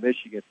throttled by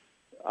Michigan.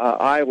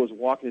 Iowa's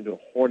walking into a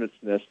hornet's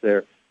nest there.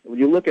 And when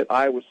you look at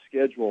Iowa's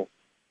schedule,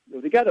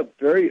 they got a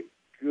very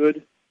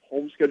good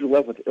home schedule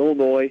left with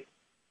Illinois,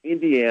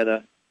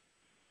 Indiana.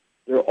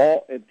 They're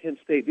all, and Penn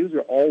State. These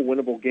are all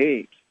winnable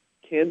games.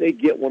 Can they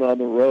get one on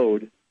the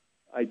road?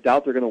 I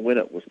doubt they're going to win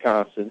at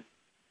Wisconsin.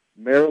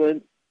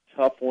 Maryland,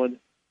 tough one.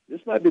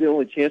 This might be the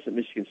only chance at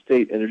Michigan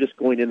State, and they're just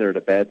going in there at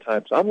a bad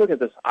time. So I'm looking at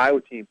this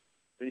Iowa team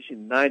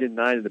finishing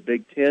 9-9 in the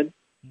Big Ten,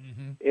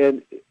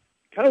 and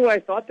kind of what I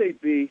thought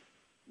they'd be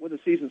when the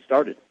season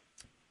started.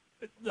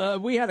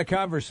 We had a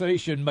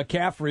conversation.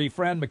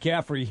 Fran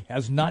McCaffery,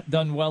 has not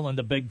done well in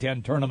the Big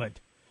Ten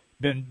tournament.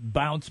 Been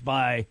bounced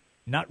by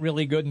not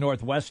really good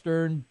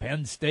Northwestern,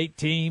 Penn State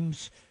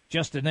teams,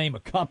 just to name a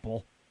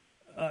couple.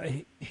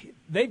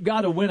 They've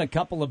got to win a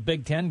couple of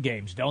Big Ten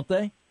games, don't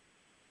they?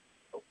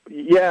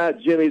 Yeah,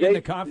 Jimmy. In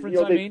the conference,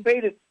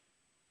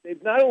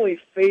 they've not only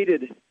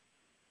faded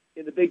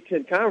in the Big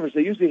Ten Conference,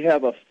 they usually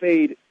have a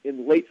fade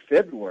in late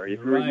February. If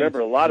you remember,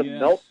 a lot of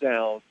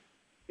meltdowns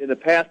in the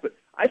past. But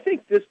I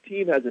think this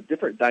team has a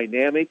different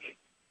dynamic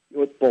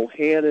with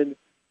Bohannon,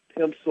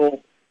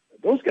 Pimsel.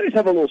 Those guys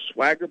have a little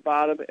swagger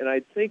about them, and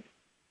I think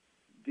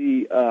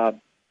we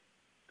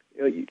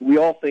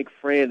all think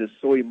Fran is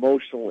so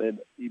emotional, and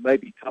he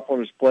might be tough on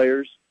his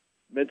players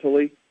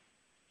mentally,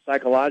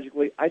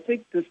 psychologically. I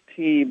think this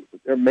team,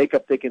 their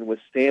makeup, they can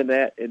withstand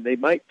that, and they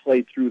might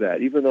play through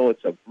that, even though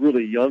it's a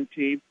really young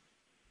team.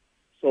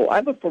 So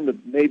I look for them to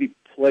maybe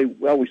play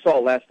well. We saw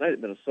it last night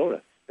at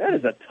Minnesota. That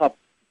is a tough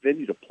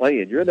venue to play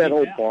in. You're in that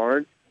old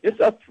barn. It's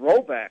a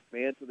throwback,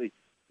 man, to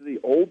the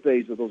old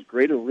days of those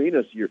great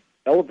arenas. Your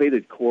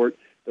elevated court.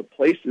 The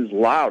place is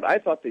loud. I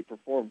thought they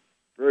performed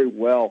very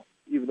well,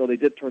 even though they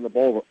did turn the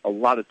ball over a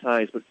lot of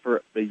times. But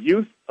for the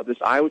youth of this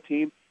Iowa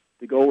team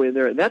to go in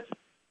there, and that's,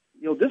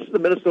 this is the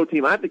Minnesota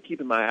team I have to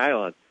keep my eye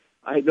on.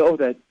 I know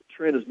that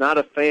Trent is not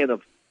a fan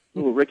of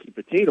little Ricky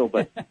Pitino,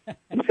 but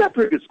he's got a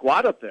pretty good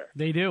squad up there.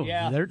 They do.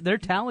 Yeah. They're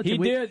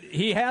talented.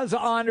 He has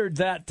honored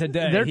that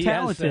today. They're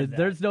talented.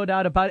 There's no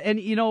doubt about it. And,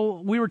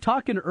 we were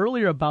talking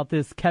earlier about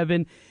this,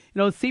 Kevin.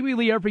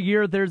 Seemingly every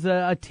year there's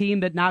a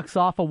team that knocks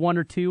off a 1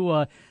 or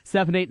 2,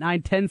 7, 8,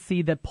 9, 10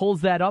 seed that pulls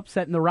that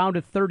upset in the round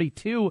of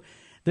 32.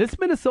 This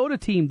Minnesota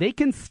team, they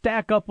can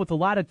stack up with a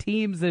lot of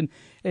teams, and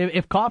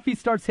if Coffey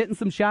starts hitting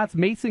some shots,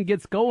 Mason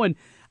gets going,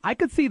 I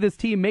could see this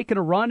team making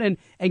a run and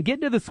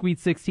getting to the Sweet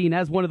 16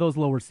 as one of those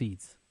lower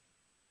seeds.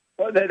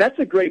 Well, that's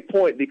a great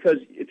point, because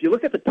if you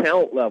look at the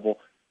talent level,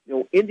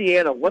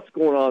 Indiana, what's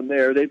going on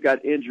there? They've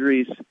got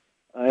injuries,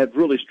 have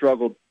really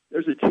struggled.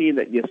 There's a team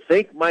that you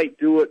think might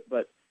do it,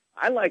 but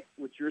I like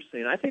what you're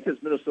saying. I think this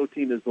Minnesota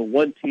team is the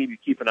one team you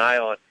keep an eye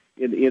on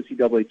in the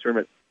NCAA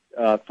tournament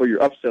for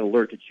your upset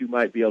alert, that you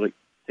might be able to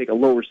take a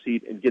lower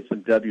seed and get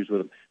some W's with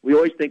them. We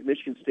always think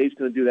Michigan State's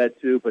going to do that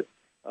too, but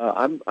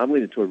I'm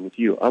leaning toward with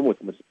you. I'm with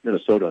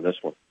Minnesota on this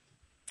one.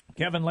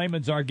 Kevin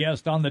Lehman's our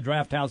guest on the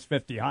Draft House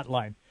 50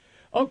 hotline.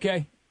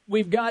 Okay,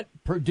 we've got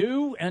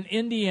Purdue and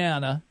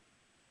Indiana,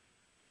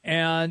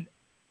 and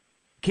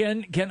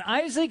can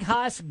Isaac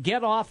Haas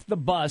get off the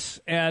bus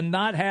and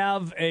not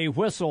have a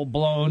whistle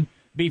blown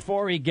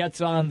before he gets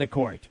on the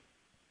court?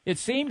 It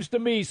seems to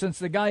me, since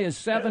the guy is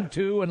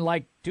 7'2" and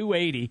like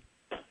 280,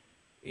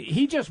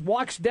 he just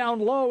walks down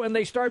low and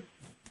they start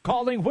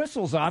calling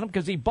whistles on him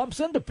because he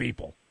bumps into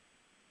people.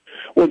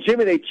 Well,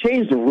 Jimmy, they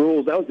changed the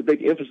rules. That was the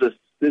big emphasis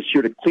this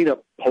year, to clean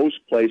up post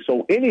play.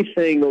 So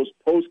anything those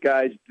post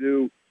guys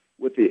do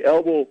with the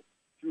elbow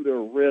through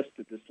their wrist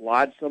to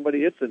dislodge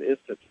somebody, it's an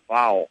instant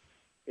foul.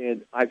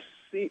 And I've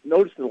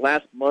noticed in the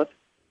last month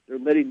they're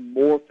letting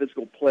more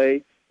physical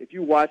play. If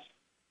you watch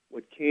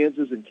what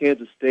Kansas and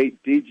Kansas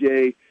State,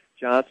 DJ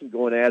Johnson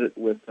going at it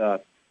with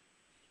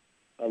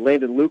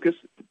Landon Lucas,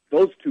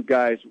 those two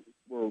guys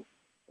were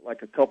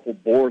like a couple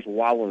boars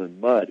wallowing in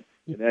mud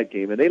in that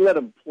game, and they let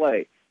them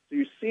play. So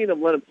you're seeing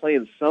them let them play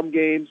in some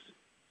games.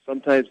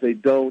 Sometimes they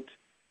don't.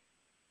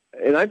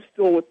 And I'm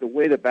still with the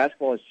way that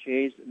basketball has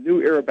changed.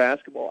 New era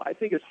basketball, I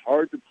think it's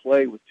hard to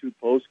play with two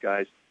post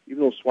guys,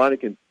 even though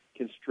Swanigan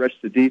can stretch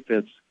the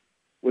defense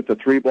with the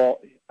three ball.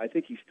 I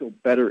think he's still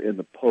better in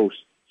the post.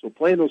 So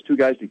playing those two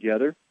guys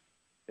together,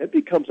 it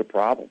becomes a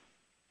problem.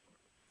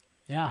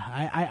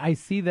 Yeah, I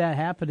see that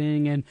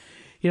happening, and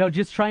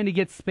just trying to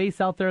get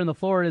space out there on the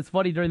floor. And it's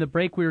funny, during the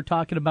break we were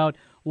talking about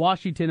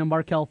Washington and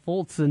Markelle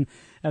Fultz, and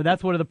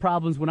that's one of the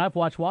problems when I've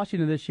watched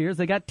Washington this year is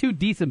they got two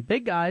decent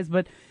big guys,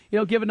 but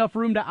give enough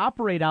room to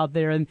operate out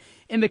there. And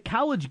in the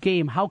college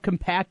game, how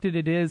compacted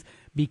it is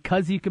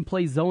because you can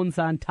play zones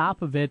on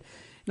top of it.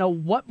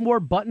 What more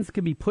buttons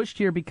can be pushed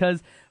here?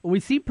 Because we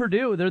see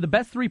Purdue, they're the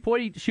best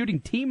three-point shooting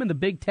team in the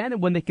Big Ten,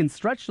 and when they can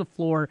stretch the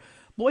floor,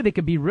 boy, they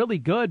could be really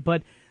good.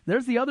 But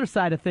there's the other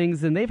side of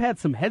things, and they've had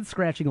some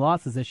head-scratching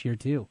losses this year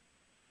too.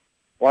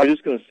 Well, I was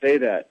just going to say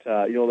that,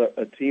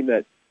 a team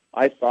that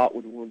I thought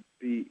would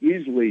be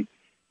easily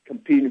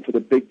competing for the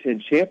Big Ten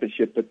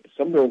championship, but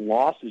some of their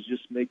losses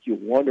just make you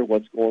wonder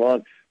what's going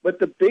on. But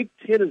the Big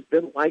Ten has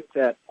been like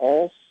that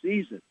all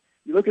season.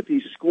 You look at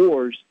these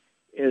scores,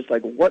 and it's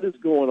like, what is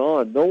going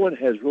on? No one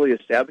has really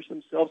established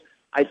themselves.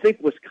 I think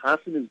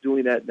Wisconsin is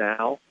doing that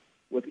now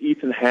with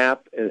Ethan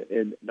Happ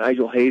and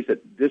Nigel Hayes,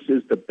 that this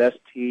is the best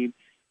team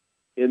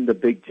in the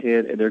Big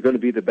Ten, and they're going to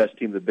be the best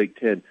team in the Big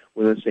Ten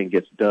when this thing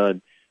gets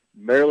done.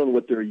 Maryland,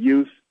 with their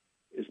youth,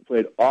 has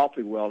played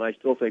awfully well, and I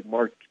still think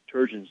Mark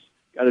Turgeon's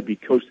got to be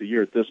Coach of the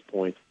Year at this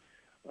point.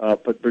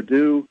 But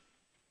Purdue,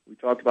 we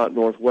talked about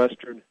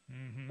Northwestern.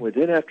 Mm-hmm. Well,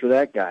 then after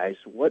that, guys,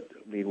 what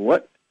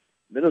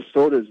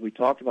Minnesota, as we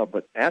talked about,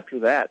 but after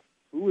that,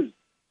 who is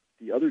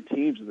the other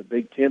teams in the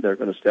Big Ten that are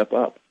going to step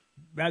up?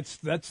 That's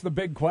the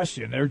big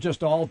question. They're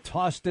just all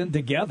tossed in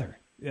together.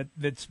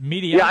 It's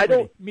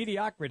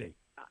mediocrity.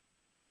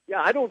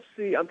 Yeah, I don't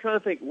see. I'm trying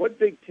to think what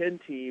Big Ten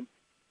team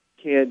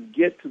can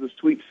get to the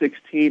Sweet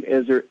 16.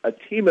 Is there a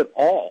team at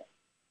all?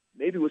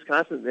 Maybe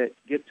Wisconsin that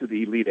get to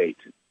the Elite Eight.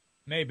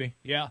 Maybe,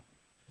 yeah.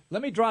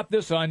 Let me drop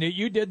this on you.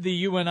 You did the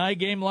UNI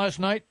game last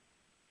night?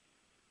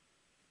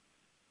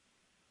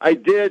 I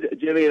did,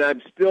 Jimmy, and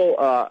I'm still.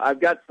 I've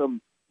got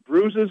some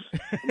bruises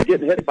from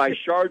getting hit by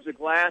shards of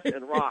glass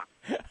and rock.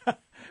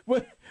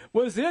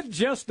 Was it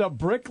just a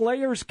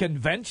bricklayers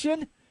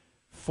convention?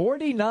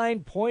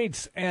 49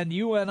 points and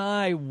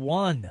UNI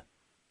won.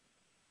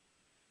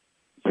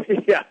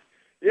 Yeah,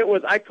 it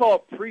was. I call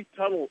it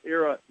pre-tunnel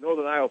era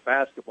Northern Iowa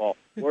basketball,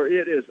 where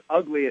it is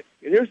ugly. And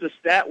here's the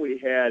stat we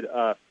had: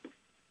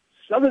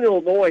 Southern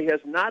Illinois has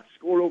not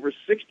scored over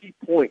 60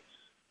 points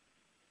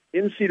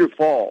in Cedar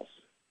Falls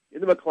in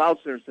the McLeod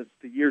Center since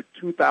the year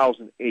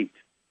 2008.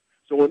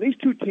 So when these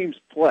two teams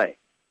play,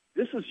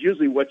 this is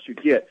usually what you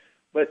get.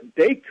 But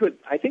they could,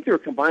 I think they were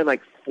combined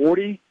like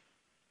 40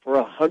 for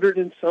 100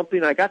 and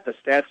something. I got the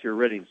stats here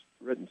written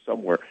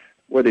somewhere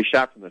where they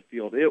shot from the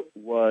field. It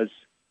was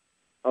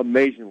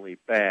amazingly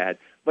bad.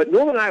 But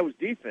Northern Iowa's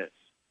defense,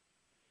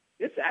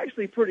 it's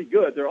actually pretty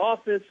good. Their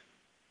offense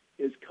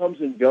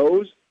comes and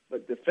goes,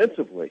 but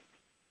defensively,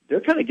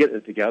 they're kind of getting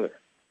it together.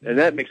 and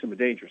that makes them a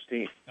dangerous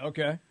team.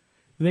 Okay.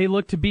 They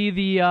look to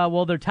be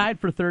they're tied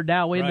for third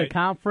now in the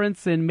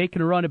conference and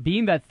making a run of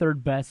being that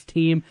third best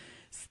team.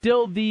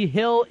 Still, the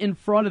hill in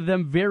front of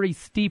them very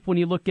steep when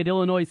you look at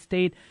Illinois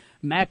State.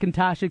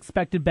 McIntosh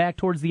expected back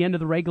towards the end of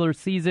the regular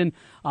season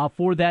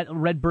for that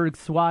Redbird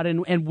squad.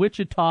 And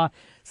Wichita,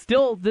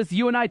 still this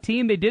UNI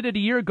team, they did it a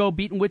year ago,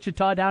 beating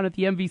Wichita down at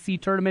the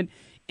MVC tournament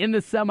in the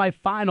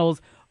semifinals.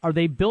 Are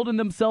they building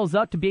themselves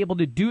up to be able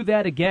to do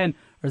that again?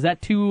 Or is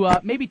that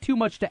maybe too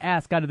much to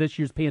ask out of this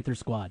year's Panther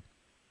squad?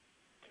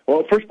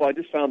 Well, first of all, I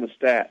just found the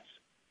stats.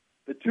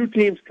 The two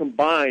teams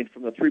combined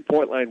from the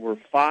three-point line were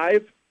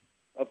 5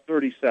 of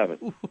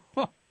 37.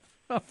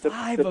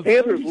 The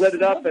Panthers led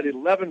it up at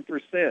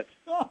 11%.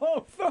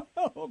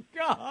 Oh,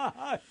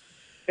 God.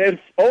 And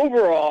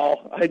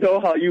overall, I know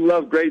how you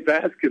love great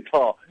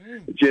basketball,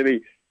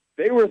 Jimmy.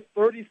 They were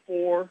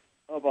 34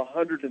 of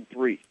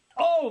 103.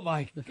 Oh,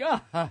 my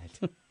God.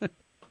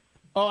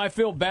 Oh, I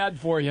feel bad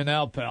for you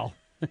now, pal.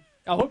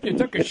 I hope you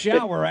took a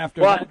shower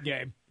after that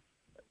game.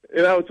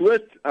 And I was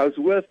with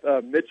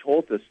Mitch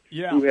Holtis,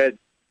 who had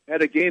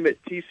a game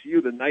at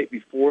TCU the night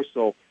before,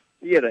 so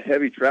he had a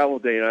heavy travel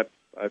day, and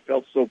I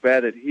felt so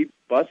bad that he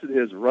busted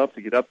his rump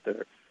to get up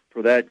there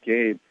for that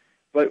game.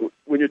 But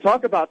when you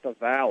talk about the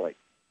Valley,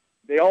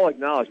 they all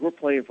acknowledge we're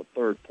playing for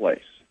third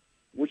place.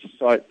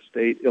 Wichita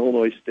State,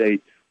 Illinois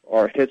State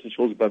are heads and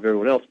shoulders above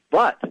everyone else.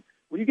 But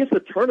when you get to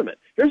the tournament,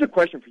 here's a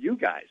question for you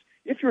guys.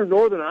 If you're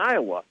Northern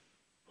Iowa,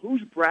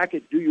 whose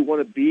bracket do you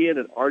want to be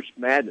in Arch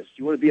Madness? Do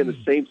you want to be on the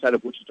same side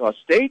of Wichita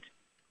State,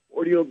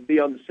 or do you want to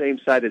be on the same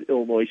side that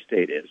Illinois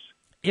State is?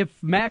 If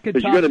McIntosh,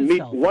 because you're going to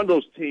meet one of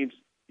those teams.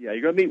 Yeah,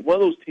 you're going to meet one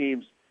of those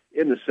teams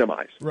in the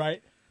semis.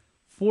 Right.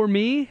 For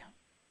me,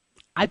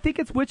 I think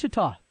it's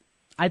Wichita.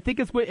 I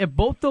think it's if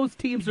both those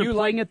teams are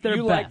playing at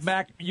their best.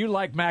 You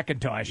like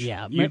McIntosh.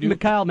 Yeah,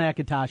 Mikhail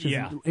McIntosh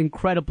is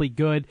incredibly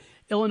good.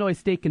 Illinois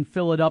State can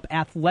fill it up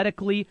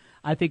athletically.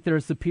 I think they're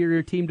a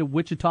superior team to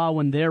Wichita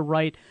when they're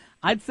right.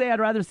 I'd say I'd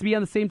rather be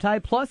on the same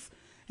tide. Plus,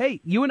 hey,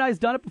 UNI's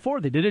done it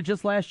before. They did it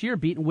just last year,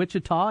 beating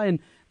Wichita, and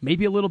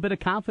maybe a little bit of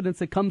confidence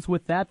that comes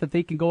with that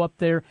they can go up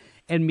there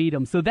and meet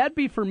them. So that'd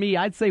be for me.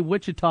 I'd say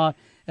Wichita,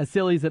 as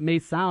silly as it may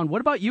sound.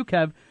 What about you,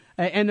 Kev?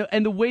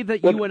 And the way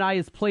that UNI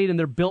is played and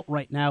they're built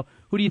right now,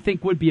 who do you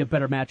think would be a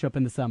better matchup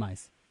in the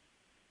semis?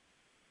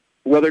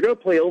 Well, they're going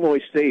to play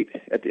Illinois State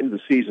at the end of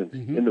the season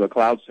in the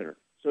McLeod Center.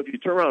 So if you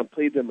turn around and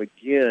play them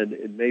again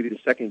in maybe the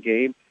second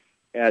game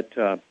at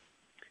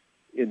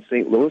in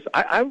St. Louis,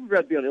 I would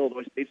rather be on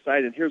Illinois State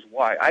side, and here's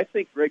why. I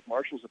think Greg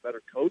Marshall's a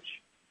better coach,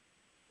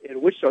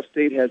 and Wichita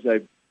State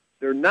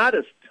they're not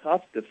as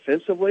tough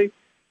defensively,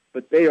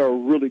 but they are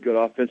really good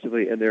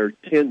offensively, and they're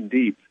 10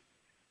 deep.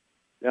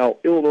 Now,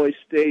 Illinois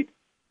State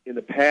in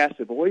the past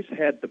have always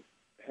had the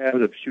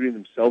habit of shooting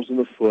themselves in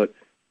the foot,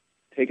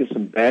 taking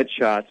some bad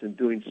shots, and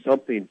doing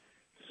something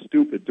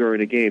stupid during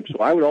a game. So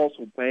I would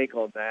also bank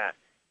on that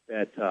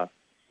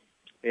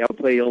I would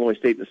play Illinois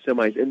State in the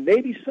semis, and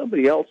maybe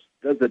somebody else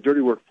does the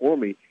dirty work for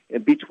me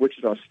and beats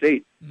Wichita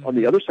State on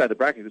the other side of the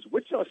bracket. Because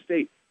Wichita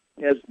State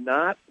has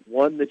not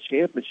won the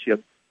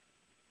championship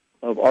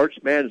of Arch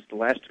Madness the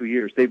last 2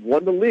 years. They've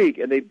won the league,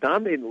 and they've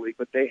dominated the league,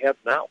 but they have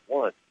not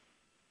won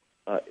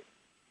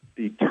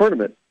the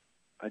tournament.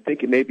 I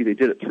think maybe they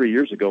did it 3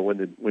 years ago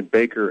when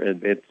Baker and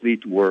Van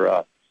Fleet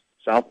were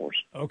sophomores.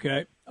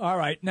 Okay. All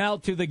right. Now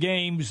to the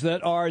games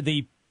that are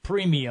the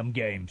premium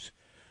games.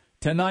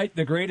 Tonight,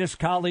 the greatest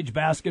college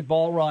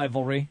basketball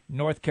rivalry,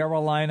 North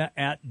Carolina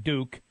at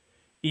Duke,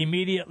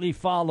 immediately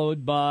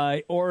followed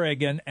by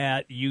Oregon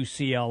at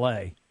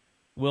UCLA.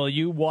 Will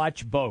you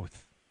watch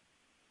both?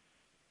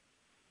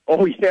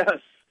 Oh,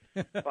 yes.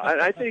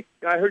 I think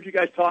I heard you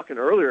guys talking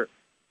earlier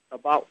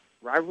about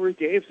rivalry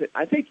games.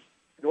 I think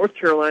North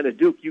Carolina,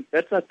 Duke,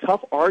 that's a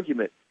tough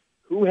argument.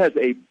 Who has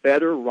a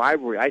better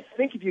rivalry? I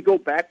think if you go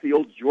back to the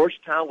old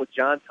Georgetown with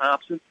John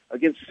Thompson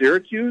against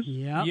Syracuse,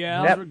 that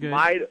those are good.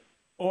 might...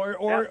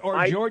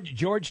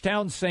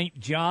 Georgetown St.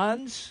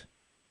 John's.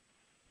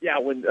 Yeah,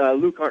 when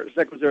Luke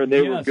Hartnett was there and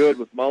they were good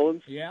with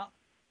Mullins. Yeah.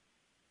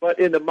 But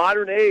in the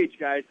modern age,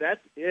 guys,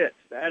 that's it.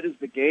 That is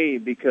the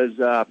game because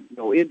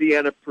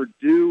Indiana,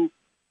 Purdue,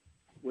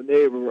 when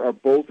they are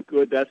both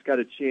good, that's got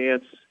a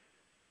chance.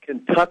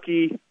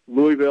 Kentucky,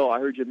 Louisville, I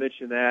heard you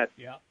mention that.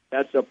 Yeah.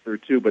 That's up there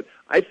too. But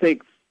I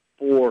think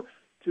for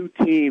two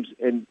teams,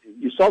 and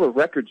you saw the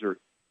records are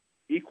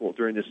equal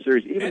during this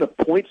series, even the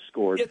points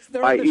scored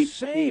by the each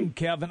same, team.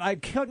 Kevin. I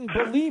couldn't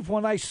believe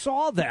when I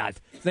saw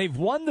that. They've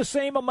won the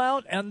same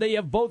amount, and they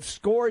have both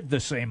scored the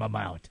same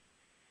amount.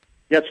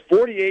 That's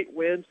 48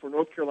 wins for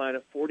North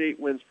Carolina, 48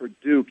 wins for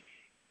Duke,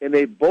 and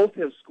they both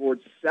have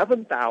scored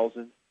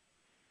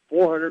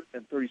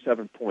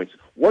 7,437 points.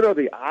 What are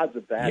the odds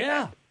of that?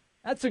 Yeah,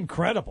 that's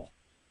incredible.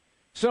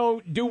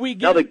 So do we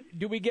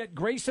get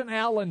Grayson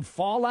Allen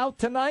fallout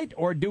tonight,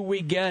 or do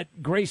we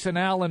get Grayson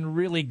Allen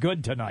really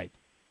good tonight?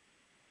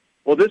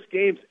 Well, this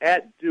game's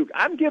at Duke.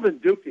 I'm giving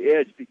Duke the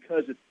edge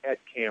because it's at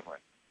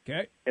Cameron.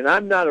 Okay. And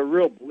I'm not a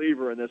real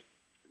believer in this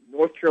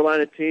North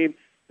Carolina team.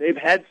 they've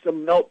had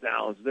some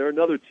meltdowns. They're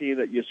another team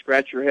that you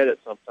scratch your head at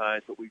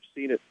sometimes, but we've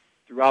seen it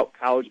throughout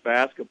college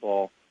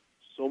basketball.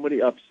 So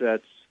many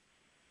upsets,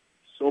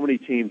 so many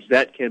teams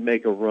that can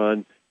make a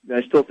run. And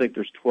I still think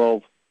there's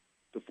 12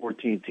 to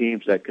 14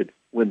 teams that could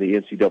win the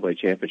NCAA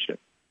championship.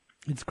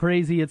 It's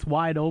crazy. It's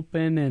wide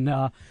open.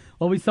 And,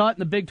 we saw it in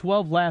the Big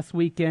 12 last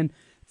weekend.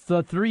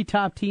 The 3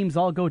 top teams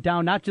all go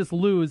down, not just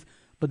lose,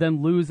 but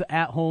then lose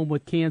at home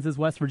with Kansas,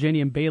 West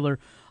Virginia, and Baylor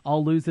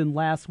all losing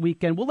last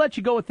weekend. We'll let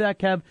you go with that,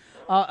 Kev.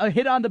 A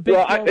hit on the Big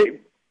 12. Go ahead.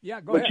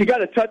 But you got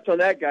to touch on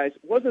that, guys.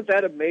 Wasn't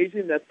that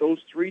amazing that those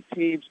 3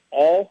 teams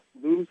all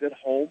lose at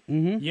home?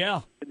 Mm-hmm.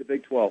 Yeah. In the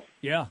Big 12.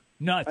 Yeah,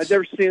 nuts. I've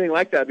never seen anything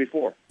like that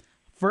before.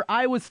 For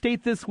Iowa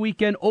State this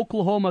weekend,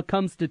 Oklahoma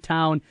comes to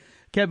town.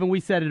 Kevin, we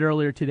said it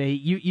earlier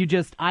today.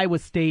 Iowa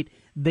State,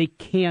 they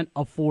can't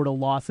afford a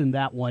loss in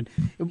that one.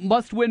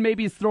 Must win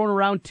maybe is thrown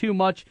around too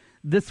much.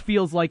 This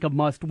feels like a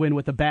must win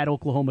with a bad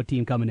Oklahoma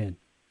team coming in.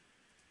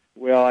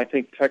 Well, I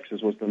think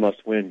Texas was the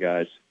must win,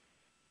 guys,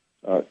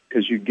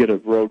 because you get a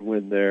road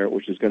win there,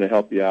 which is going to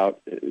help you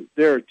out.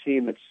 They're a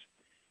team that's,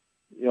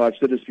 I've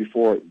said this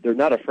before, they're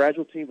not a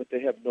fragile team, but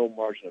they have no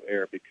margin of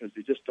error because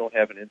they just don't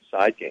have an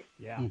inside game.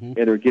 Yeah. Mm-hmm.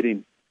 And they're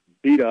getting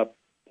beat up,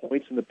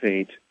 points in the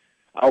paint,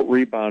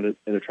 out-rebounded,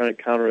 and they're trying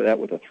to counter that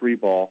with a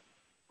 3-ball,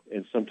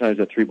 and sometimes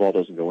that 3-ball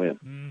doesn't go in.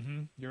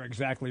 Mm-hmm. You're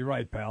exactly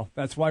right, pal.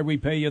 That's why we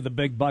pay you the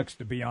big bucks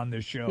to be on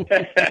this show.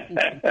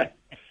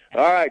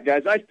 All right,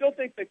 guys. I still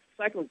think the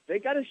Cyclones, they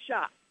got a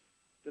shot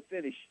to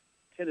finish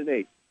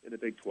 10-8 in the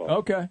Big 12.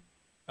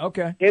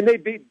 Okay. Can they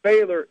beat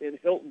Baylor in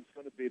Hilton's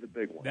going to be the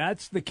big one.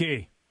 That's the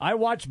key. I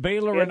watched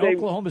Baylor and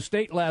Oklahoma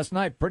State last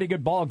night. Pretty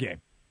good ball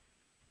game.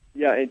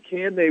 Yeah, and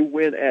can they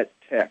win at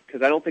Tech?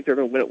 Because I don't think they're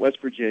going to win at West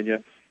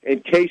Virginia.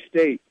 And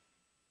K-State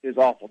is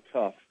awful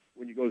tough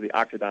when you go to the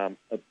Octagon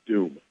of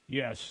Doom.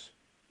 Yes.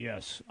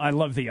 I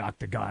love the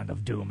Octagon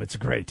of Doom. It's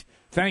great.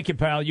 Thank you,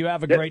 pal. You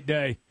have a great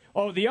day.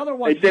 Oh, the other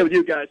one. Hey, stay with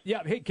you guys.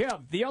 Yeah. Hey,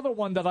 Kev, the other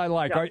one that I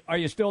like. Yeah. Are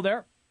you still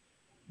there?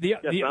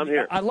 Yes, I'm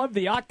here. I love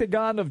the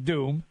Octagon of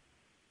Doom.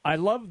 I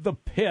love the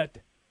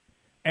Pit.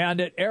 And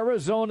at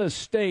Arizona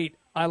State,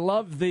 I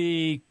love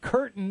the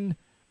Curtain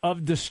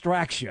of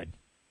Distraction.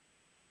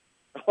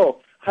 Oh,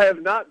 I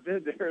have not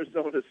been to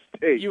Arizona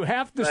State. You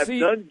have to see.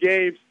 I've done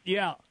games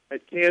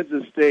at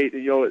Kansas State.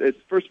 And, it's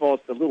first of all,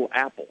 it's the Little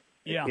Apple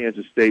at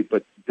Kansas State,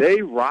 but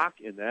they rock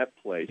in that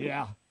place.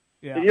 Yeah.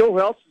 And you know who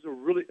else is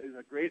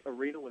a great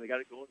arena when they got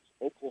to go? It's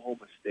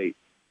Oklahoma State.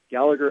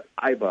 Gallagher,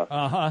 Iba.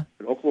 Uh-huh.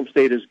 When Oklahoma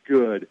State is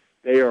good,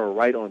 they are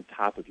right on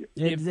top of you.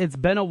 It's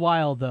been a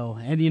while, though.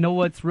 And you know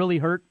what's really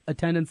hurt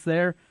attendance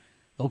there?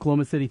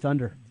 Oklahoma City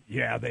Thunder.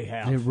 Yeah, they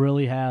have. It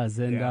really has.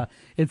 And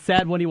it's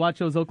sad when you watch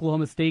those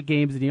Oklahoma State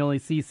games and you only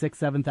see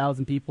 6,000,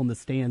 7,000 people in the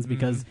stands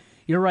because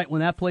you're right.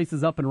 When that place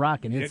is up and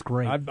rocking, it's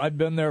great. I've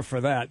been there for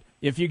that.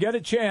 If you get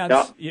a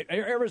chance,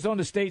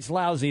 Arizona State's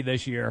lousy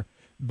this year,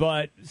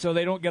 but so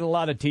they don't get a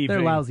lot of TV. They're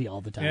lousy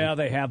all the time. Yeah,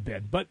 they have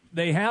been. But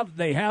they have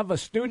a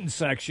student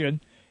section,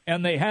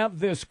 and they have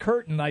this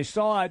curtain. I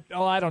saw it,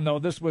 I don't know,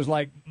 this was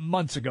like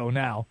months ago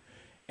now.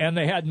 And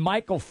they had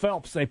Michael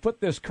Phelps. They put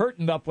this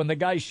curtain up when the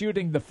guy's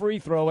shooting the free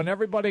throw, and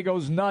everybody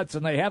goes nuts,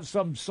 and they have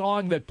some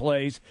song that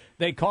plays.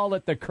 They call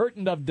it the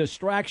Curtain of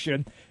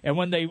Distraction. And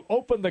when they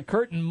opened the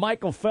curtain,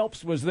 Michael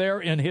Phelps was there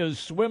in his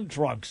swim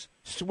trunks,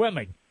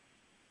 swimming.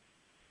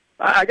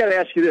 I got to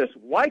ask you this.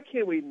 Why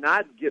can't we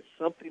not get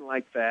something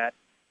like that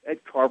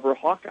at Carver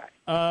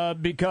Hawkeye?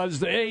 Because,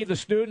 the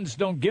students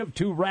don't give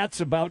two rats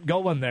about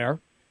going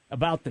there,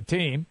 about the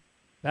team.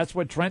 That's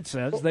what Trent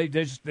says. They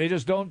just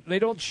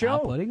don't show.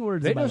 Not putting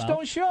words they in my just mouth.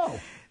 don't show.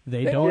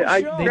 They don't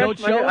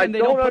show, and they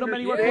don't put them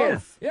anywhere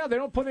close. Yeah, they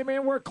don't put them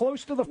anywhere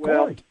close to the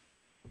court.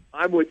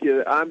 I'm with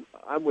you. I'm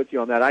with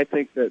you on that. I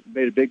think that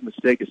made a big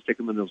mistake is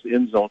sticking them in those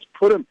end zones.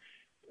 Put them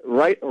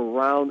right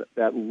around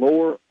that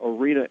lower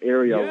arena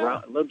area,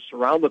 let them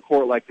surround the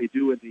court like they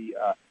do in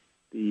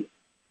the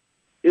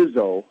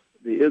Izzo.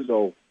 The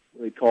Izzo,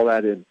 they call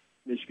that in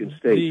Michigan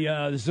State.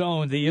 The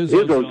zone, the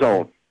Izzo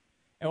zone.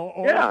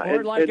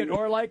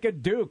 Or like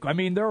at Duke. I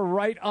mean, they're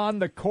right on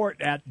the court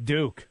at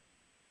Duke.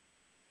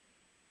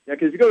 Yeah,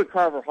 because if you go to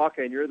Carver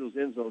Hawkeye and you're in those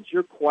end zones,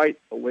 you're quite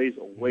a ways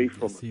away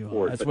from the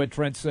court. That's what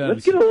Trent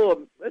says.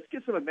 Let's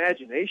get some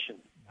imagination.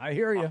 I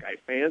hear you, Hawkeye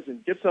fans,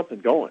 and get something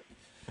going.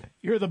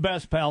 You're the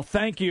best, pal.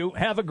 Thank you.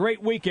 Have a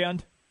great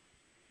weekend.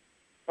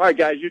 All right,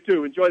 guys, you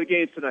too. Enjoy the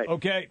games tonight.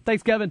 Okay.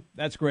 Thanks, Kevin.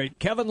 That's great.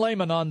 Kevin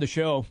Lehman on the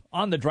show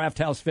on the Draft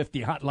House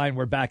 50 hotline.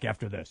 We're back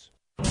after this.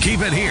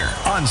 Keep it here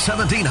on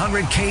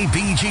 1700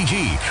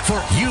 KBGG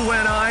for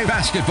UNI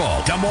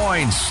Basketball, Des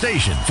Moines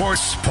Station for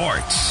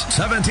Sports.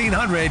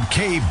 1700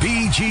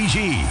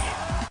 KBGG.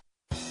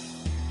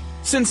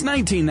 Since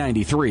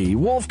 1993,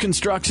 Wolf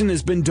Construction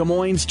has been Des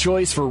Moines'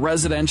 choice for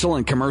residential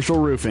and commercial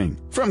roofing.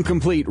 From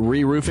complete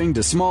re-roofing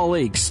to small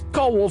leaks,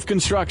 call Wolf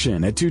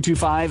Construction at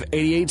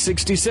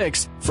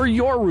 225-8866 for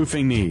your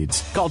roofing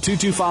needs. Call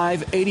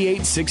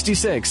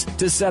 225-8866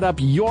 to set up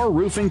your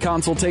roofing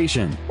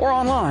consultation or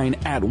online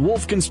at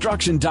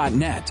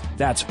wolfconstruction.net.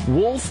 That's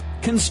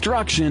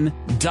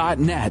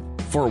wolfconstruction.net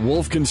for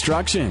Wolf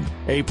Construction.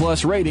 A+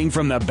 rating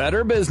from the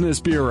Better Business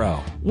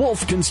Bureau.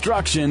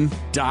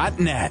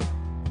 wolfconstruction.net.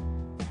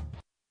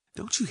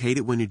 Don't you hate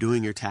it when you're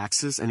doing your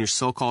taxes and your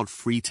so-called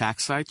free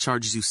tax site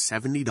charges you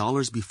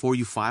 $70 before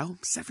you file?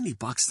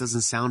 $70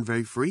 doesn't sound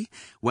very free.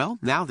 Well,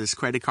 now there's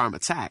Credit Karma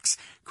Tax.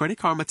 Credit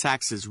Karma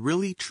Tax is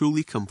really,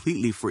 truly,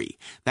 completely free.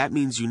 That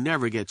means you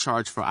never get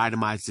charged for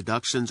itemized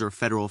deductions or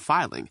federal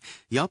filing.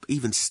 Yup,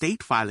 even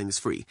state filing is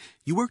free.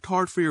 You worked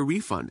hard for your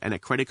refund, and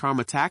at Credit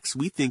Karma Tax,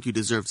 we think you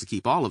deserve to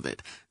keep all of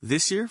it.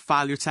 This year,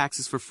 file your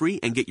taxes for free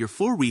and get your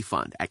full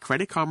refund at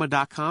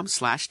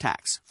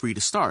creditkarma.com/tax. Free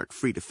to start,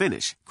 free to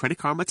finish. Credit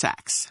Karma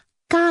Tax.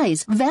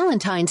 Guys,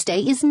 Valentine's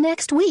Day is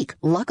next week.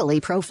 Luckily,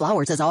 Pro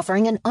Flowers is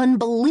offering an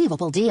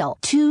unbelievable deal.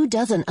 2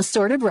 dozen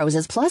assorted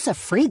roses plus a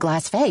free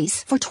glass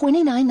vase for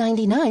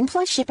 $29.99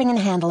 plus shipping and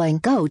handling.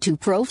 Go to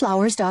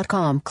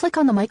proflowers.com, click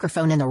on the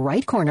microphone in the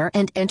right corner,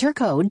 and enter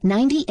code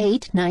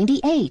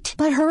 9898.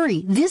 But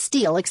hurry, this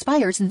deal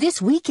expires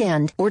this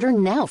weekend. Order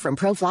now from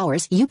Pro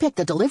Flowers. You pick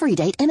the delivery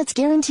date, and it's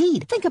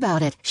guaranteed. Think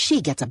about it.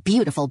 She gets a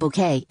beautiful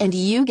bouquet, and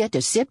you get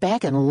to sit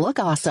back and look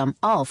awesome,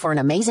 all for an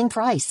amazing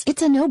price.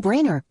 It's a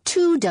no-brainer.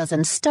 2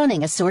 dozen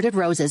stunning assorted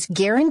roses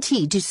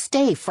guaranteed to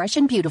stay fresh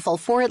and beautiful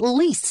for at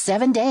least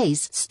 7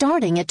 days,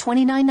 starting at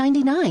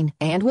 $29.99,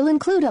 and will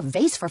include a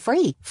vase for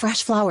free.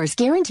 Fresh flowers,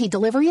 guaranteed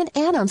delivery, and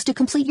add-ons to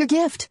complete your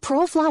gift.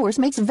 Pro Flowers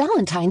makes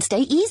Valentine's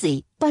Day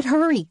easy. But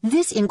hurry,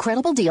 this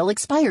incredible deal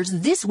expires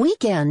this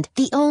weekend.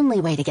 The only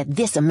way to get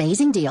this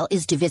amazing deal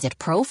is to visit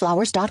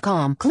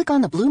proflowers.com. Click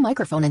on the blue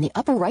microphone in the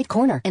upper right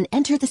corner and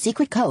enter the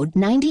secret code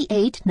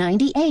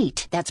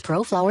 9898. That's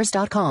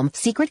proflowers.com,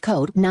 secret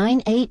code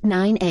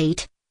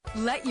 9898.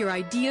 Let your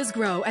ideas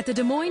grow at the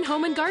Des Moines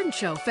Home and Garden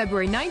Show,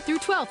 February 9th through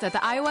 12th at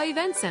the Iowa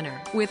Event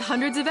Center. With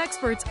hundreds of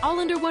experts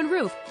all under one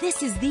roof,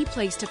 this is the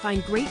place to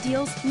find great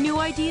deals, new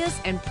ideas,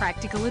 and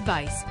practical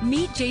advice.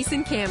 Meet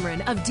Jason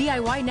Cameron of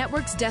DIY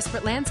Network's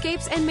Desperate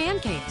Landscapes and Man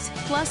Caves.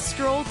 Plus,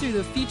 stroll through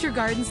the feature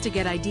gardens to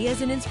get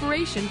ideas and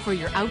inspiration for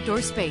your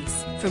outdoor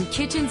space. From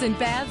kitchens and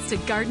baths to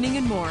gardening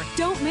and more.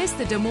 Don't miss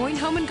the Des Moines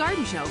Home and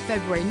Garden Show,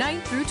 February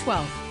 9th through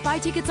 12th. Buy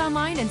tickets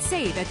online and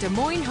save at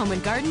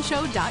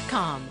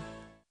DesMoinesHomeandGardenShow.com.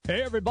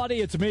 Hey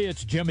everybody, it's me,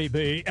 it's Jimmy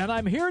B, and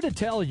I'm here to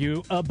tell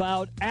you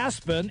about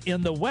Aspen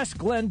in the West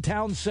Glen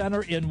Town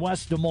Center in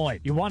West Des Moines.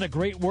 You want a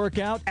great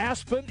workout?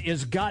 Aspen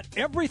has got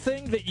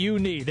everything that you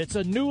need. It's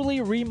a newly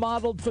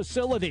remodeled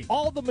facility.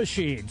 All the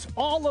machines,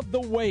 all of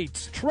the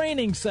weights,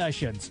 training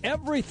sessions,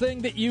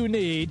 everything that you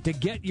need to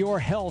get your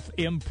health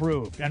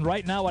improved. And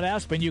right now at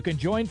Aspen, you can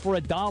join for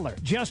 $1.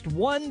 Just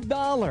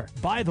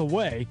 $1. By the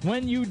way,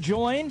 when you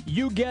join,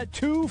 you get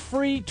 2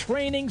 free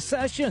training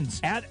sessions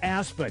at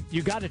Aspen.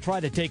 You got to try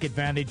to take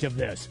advantage of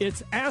this.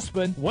 It's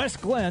Aspen,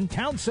 West Glen,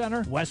 Town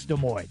Center, West Des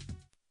Moines.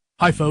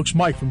 Hi folks,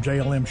 Mike from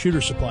JLM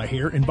Shooter Supply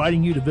here,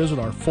 inviting you to visit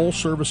our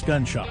full-service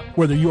gun shop.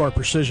 Whether you are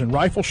precision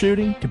rifle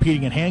shooting,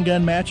 competing in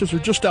handgun matches, or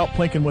just out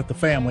plinking with the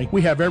family,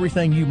 we have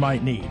everything you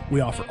might need. We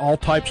offer all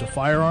types of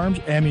firearms,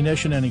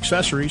 ammunition, and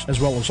accessories,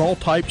 as well as all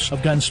types of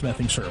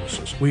gunsmithing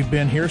services. We've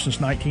been here since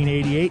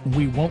 1988, and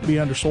we won't be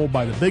undersold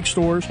by the big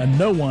stores, and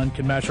no one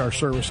can match our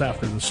service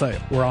after the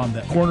sale. We're on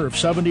the corner of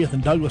 70th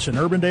and Douglas in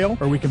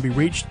Urbandale, or we can be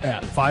reached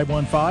at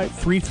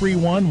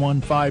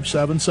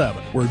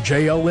 515-331-1577. We're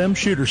JLM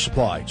Shooter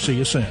Supply. See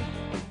you soon.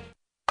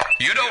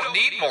 You don't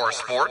need more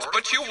sports,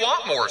 but you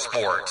want more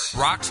sports.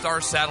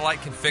 Rockstar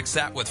Satellite can fix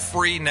that with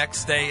free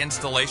next-day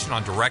installation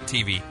on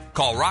DirecTV.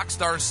 Call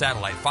Rockstar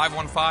Satellite,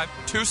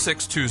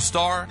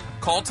 515-262-STAR.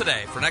 Call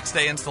today for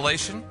next-day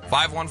installation,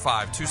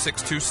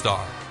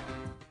 515-262-STAR.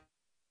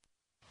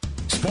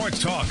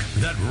 Sports talk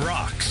that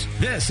rocks.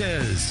 This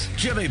is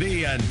Jimmy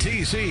B and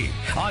TC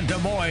on Des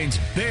Moines'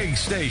 big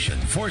station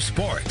for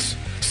sports,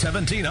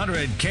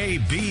 1700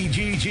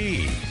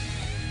 KBGG.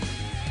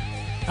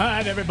 All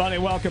right, everybody,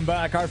 welcome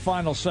back. Our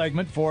final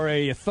segment for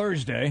a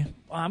Thursday.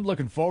 I'm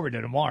looking forward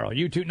to tomorrow.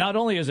 You too. Not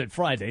only is it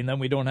Friday, and then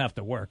we don't have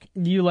to work.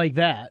 You like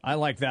that? I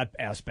like that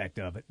aspect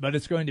of it, but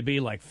it's going to be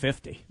like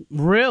 50.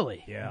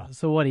 Really? Yeah.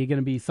 So what, are you going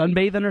to be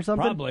sunbathing or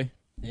something? Probably.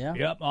 Yeah?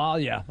 Yep. Oh,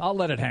 yeah. I'll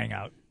let it hang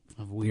out.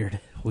 Weird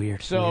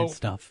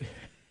stuff.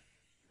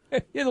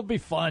 It'll be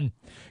fun.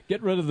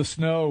 Get rid of the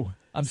snow.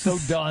 I'm so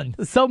done.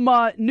 Some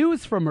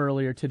news from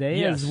earlier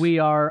today as we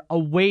are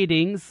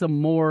awaiting some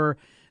more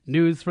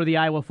news for the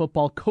Iowa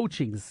football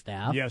coaching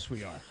staff. Yes,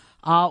 we are.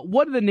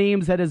 One of the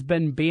names that has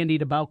been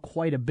bandied about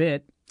quite a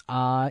bit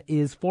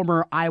is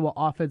former Iowa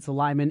offensive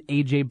lineman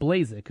A.J.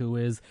 Blazek, who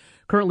is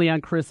currently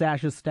on Chris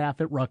Ash's staff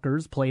at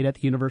Rutgers, played at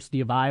the University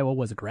of Iowa,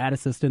 was a grad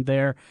assistant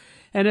there,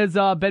 and has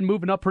been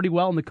moving up pretty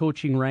well in the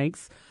coaching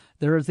ranks.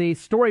 There is a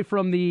story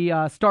from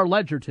the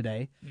Star-Ledger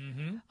today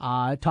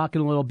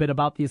talking a little bit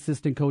about the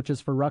assistant coaches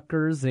for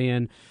Rutgers,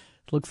 and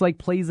it looks like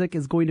Blazek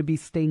is going to be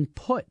staying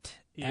put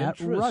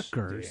at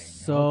Rutgers.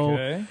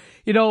 So,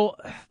 you know,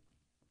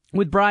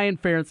 with Brian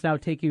Ferentz now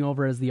taking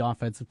over as the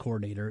offensive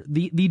coordinator,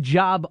 the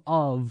job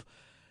of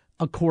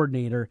a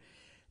coordinator,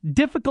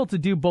 difficult to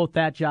do both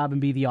that job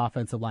and be the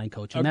offensive line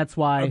coach. And that's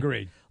why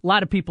a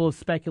lot of people have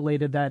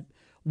speculated that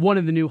one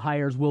of the new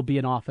hires will be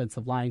an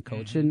offensive line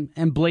coach. And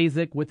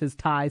Blazek, with his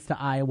ties to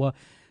Iowa,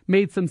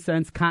 made some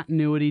sense,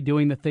 continuity,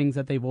 doing the things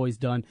that they've always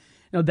done.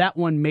 That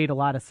one made a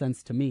lot of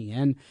sense to me.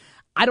 And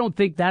I don't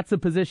think that's a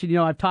position,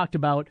 I've talked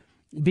about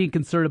being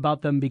concerned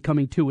about them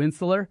becoming too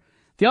insular.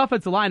 The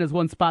offensive line is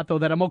one spot, though,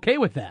 that I'm okay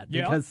with that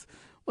because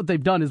what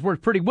they've done has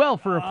worked pretty well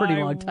for a pretty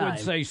long time. I would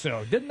say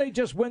so. Didn't they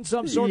just win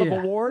some sort of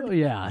award?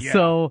 Yeah,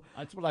 so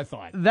that's what I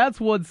thought. That's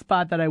one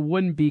spot that I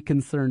wouldn't be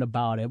concerned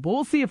about it. But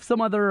we'll see if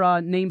some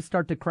other names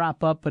start to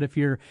crop up. But if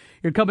you're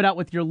coming out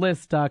with your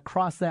list,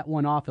 cross that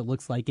one off. It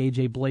looks like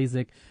A.J.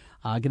 Blazek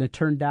going to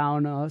turn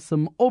down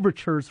some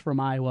overtures from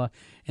Iowa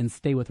and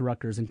stay with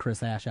Rutgers and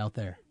Chris Ash out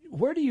there.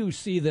 Where do you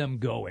see them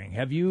going?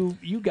 Have you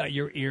got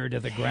your ear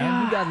to the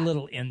ground? You got a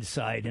little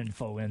inside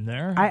info in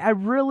there. I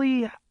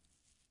really,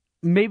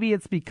 maybe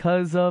it's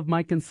because of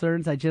my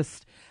concerns.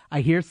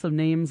 I hear some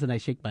names and I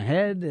shake my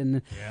head,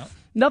 and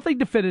nothing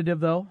definitive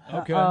though.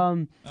 Okay.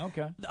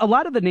 Okay. A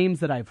lot of the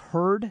names that I've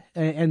heard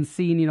and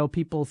seen,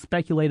 people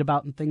speculate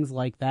about and things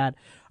like that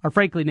are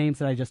frankly names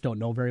that I just don't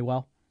know very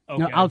well.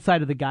 Okay.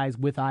 Outside of the guys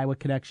with Iowa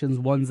connections,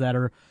 ones that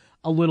are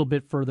a little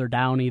bit further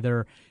down,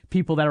 either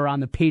people that are on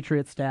the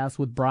Patriot staffs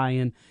with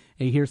Brian,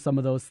 and you hear some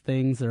of those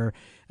things, or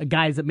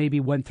guys that maybe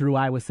went through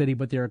Iowa City,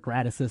 but they're a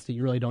grad assistant,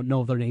 you really don't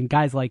know their name,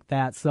 guys like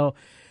that. So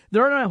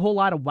there aren't a whole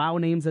lot of wow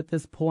names at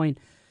this point.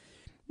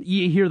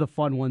 You hear the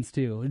fun ones,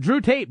 too.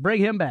 Drew Tate, bring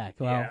him back.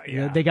 Well,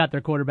 they got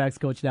their quarterbacks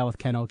coach now with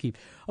Ken O'Keefe.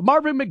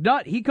 Marvin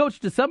McNutt, he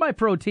coached a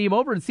semi-pro team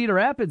over in Cedar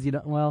Rapids.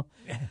 Well,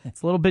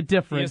 it's a little bit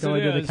different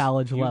going to the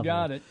college level. You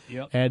got it.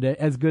 Yep. And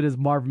as good as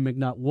Marvin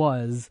McNutt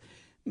was,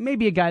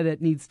 maybe a guy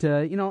that needs to,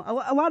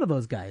 a lot of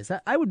those guys.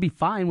 I would be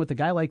fine with a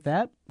guy like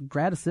that,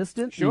 grad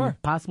assistant, sure,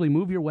 possibly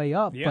move your way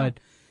up. Yeah. But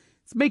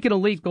it's making a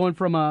leap going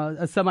from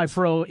a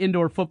semi-pro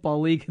indoor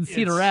football league in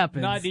Cedar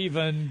Rapids. Not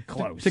even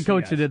close. To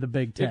coach it in the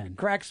Big Ten. It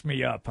cracks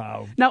me up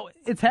how. Now,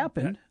 it's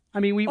happened. I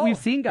mean, we've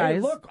seen guys.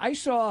 Hey, look, I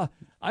saw,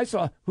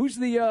 who's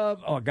the,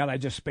 I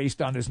just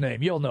spaced on his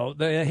name. You'll know,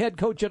 the head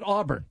coach at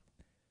Auburn.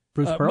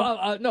 Bruce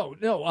Pearl?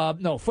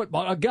 No,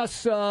 football.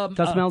 Gus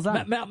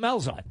Malzahn.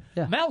 Malzahn.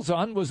 Yeah.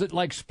 Malzahn was at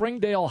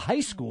Springdale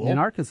High School in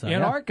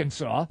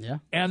Arkansas. Yeah.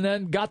 And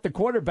then got the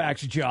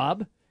quarterback's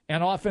job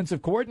and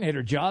offensive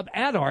coordinator job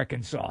at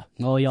Arkansas.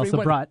 Well, he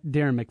also brought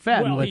Darren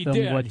McFadden with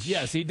him, which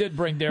he did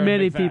bring Darren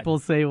many McFadden. people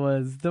say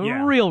was the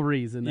real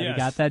reason that he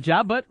got that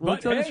job, but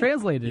look what it's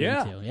translated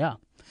into. Yeah.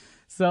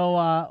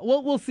 So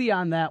we'll see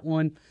on that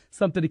one.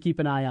 Something to keep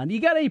an eye on. You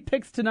got any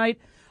picks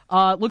tonight?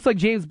 Looks like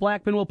James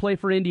Blackman will play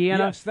for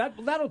Indiana. Yes,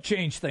 that'll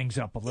change things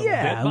up a little bit.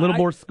 Yeah, a little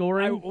more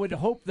scoring. I would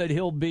hope that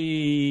he'll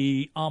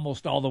be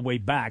almost all the way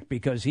back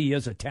because he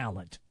is a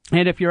talent.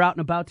 And if you're out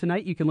and about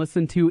tonight, you can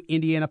listen to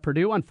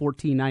Indiana-Purdue on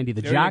 1490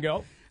 The Jock. There you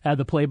go. Have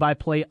the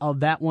play-by-play of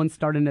that one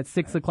starting at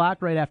 6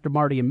 o'clock right after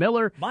Marty and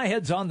Miller. My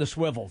head's on the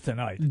swivel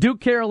tonight. Duke,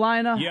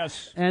 Carolina.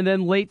 Yes. And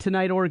then late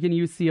tonight, Oregon,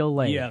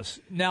 UCLA. Yes.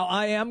 Now,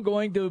 I am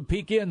going to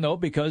peek in, though,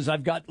 because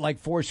I've got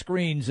 4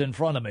 screens in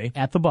front of me.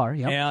 At the bar,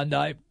 yeah. And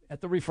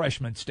at the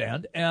refreshment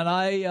stand. And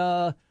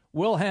I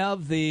will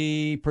have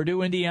the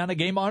Purdue-Indiana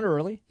game on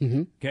early.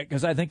 Mm-hmm.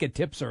 Because I think it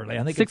tips early.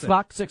 I think 6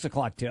 o'clock. 6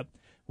 o'clock tip.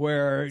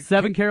 Where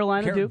 7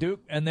 Carolina, Duke.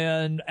 And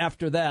then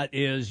after that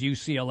is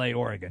UCLA,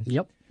 Oregon.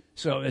 Yep.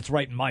 So it's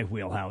right in my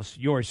wheelhouse.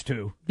 Yours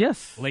too.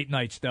 Yes. Late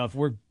night stuff.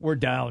 We're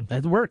down.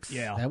 That works.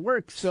 Yeah. That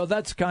works. So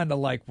that's kind of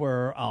like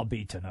where I'll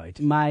be tonight.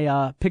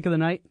 My pick of the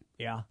night.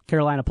 Yeah.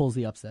 Carolina pulls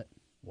the upset.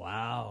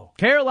 Wow.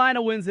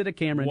 Carolina wins it at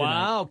Cameron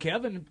Wow.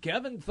 tonight.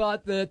 Kevin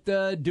thought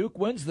that Duke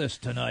wins this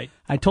tonight.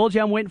 I told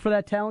you I'm waiting for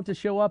that talent to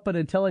show up, but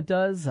until it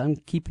does, I'm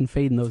keeping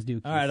fading those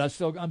Duke. All right.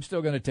 I'm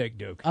still going to take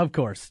Duke. Of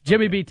course.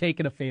 Jimmy B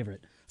taking a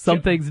favorite.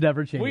 Some things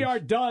never change. We are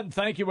done.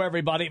 Thank you,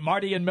 everybody.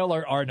 Marty and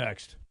Miller are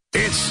next.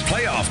 It's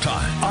playoff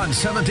time on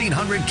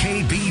 1700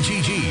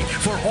 KBGG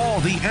for all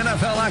the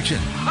NFL action.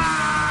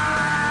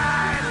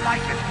 I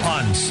like it.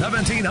 On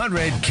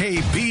 1700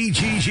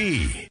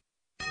 KBGG.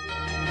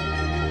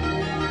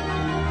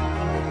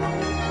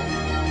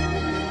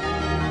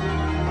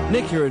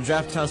 Nick here at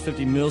Draft House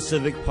 50 Mill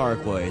Civic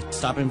Parkway.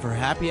 Stop in for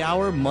happy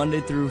hour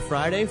Monday through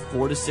Friday,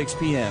 4 to 6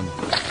 p.m.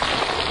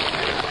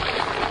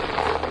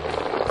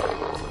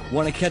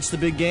 Want to catch the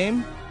big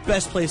game?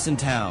 Best place in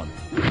town.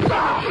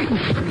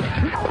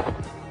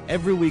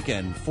 Every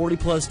weekend,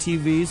 40-plus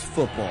TVs,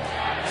 football.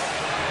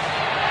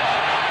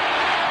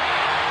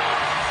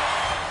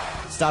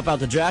 Stop out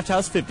to Draft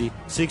House 50,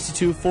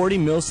 6240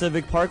 Mill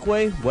Civic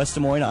Parkway, West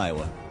Des Moines,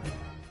 Iowa.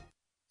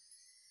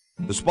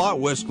 The Spa at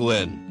West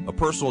Glen, a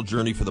personal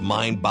journey for the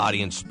mind,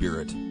 body, and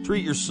spirit.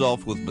 Treat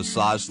yourself with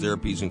massage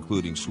therapies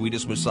including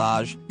Swedish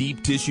massage,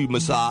 deep tissue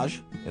massage,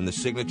 and the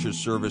signature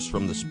service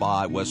from the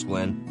Spa at West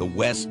Glen, the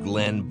West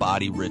Glen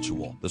Body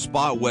Ritual. The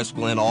Spa at West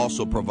Glen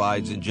also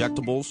provides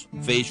injectables,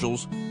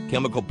 facials,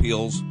 chemical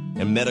peels,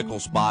 and medical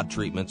spa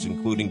treatments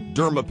including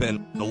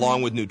Dermapen,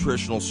 along with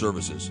nutritional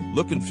services.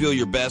 Look and feel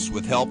your best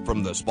with help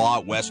from the Spa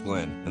at West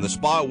Glen. And the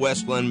Spa at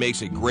West Glen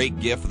makes a great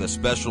gift for the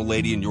special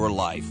lady in your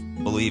life.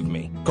 Believe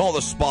me. Call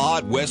the Spa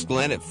at West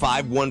Glen at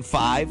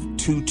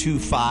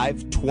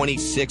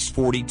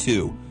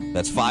 515-225-2642.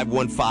 That's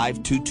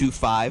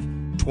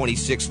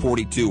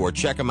 515-225-2642, or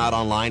check them out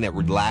online at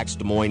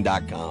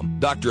relaxdesmoines.com.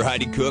 Dr.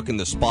 Heidi Cook and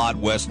the Spa at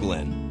West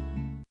Glen.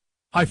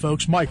 Hi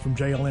folks, Mike from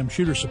JLM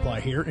Shooter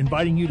Supply here,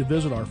 inviting you to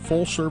visit our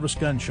full-service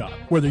gun shop.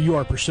 Whether you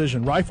are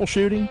precision rifle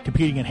shooting,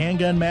 competing in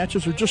handgun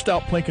matches, or just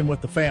out plinking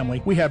with the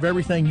family, we have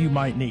everything you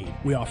might need.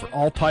 We offer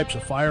all types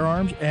of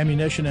firearms,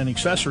 ammunition, and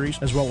accessories,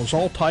 as well as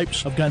all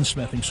types of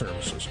gunsmithing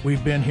services.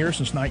 We've been here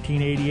since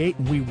 1988,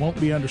 and we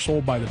won't be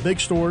undersold by the big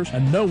stores,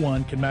 and no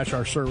one can match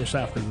our service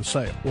after the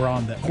sale. We're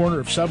on the corner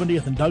of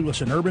 70th and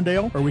Douglas in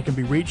Urbandale, or we can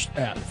be reached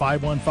at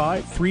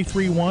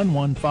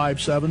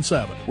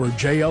 515-331-1577. We're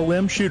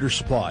JLM Shooter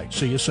Supply.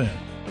 See you soon.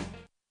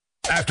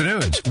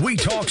 Afternoons, we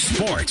talk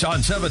sports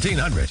on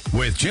 1700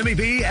 with Jimmy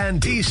B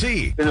and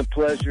DC. It's been a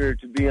pleasure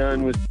to be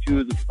on with two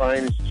of the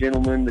finest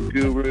gentlemen, the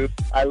Guru.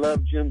 I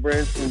love Jim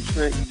Branson and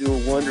Trent. You do a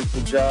wonderful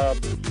job.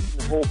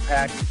 The whole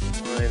package is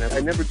fine.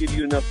 I never give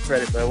you enough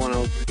credit, but I want to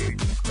also give you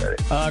some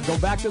credit. Go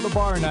back to the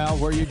bar now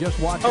where you just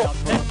walked out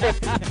from.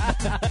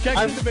 Check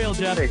in the mail,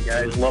 Jeff. Hey,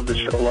 guys. Love the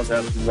show. Love to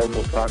have some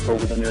local talk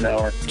over the noon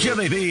hour.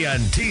 Jimmy B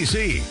and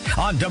TC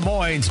on Des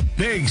Moines'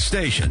 big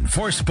station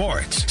for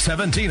sports,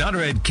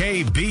 1700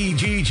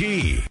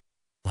 KBGG.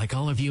 Like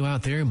all of you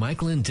out there,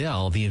 Mike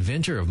Lindell, the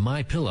inventor of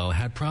MyPillow,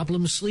 had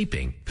problems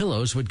sleeping.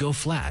 Pillows would go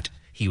flat.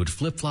 He would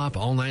flip-flop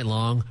all night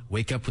long,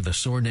 wake up with a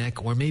sore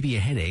neck or maybe a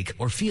headache,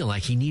 or feel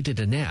like he needed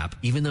a nap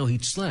even though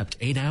he'd slept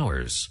 8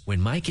 hours. When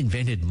Mike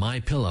invented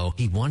MyPillow,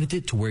 he wanted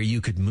it to where you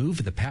could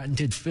move the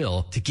patented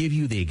fill to give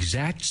you the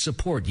exact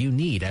support you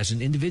need as an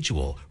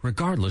individual,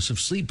 regardless of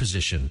sleep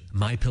position.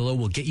 MyPillow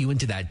will get you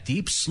into that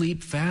deep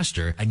sleep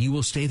faster, and you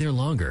will stay there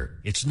longer.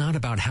 It's not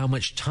about how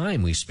much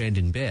time we spend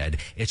in bed.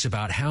 It's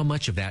about how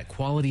much of that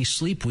quality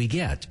sleep we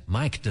get.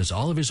 Mike does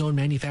all of his own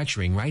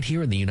manufacturing right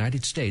here in the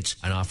United States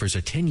and offers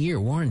a 10-year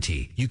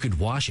warranty. You could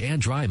wash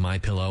and dry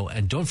MyPillow,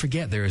 and don't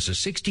forget there is a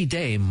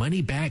 60-day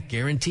money-back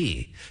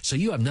guarantee. So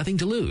you have nothing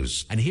to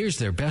lose. And here's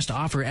their best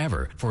offer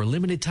ever. For a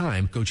limited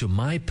time, go to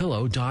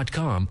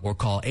MyPillow.com or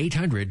call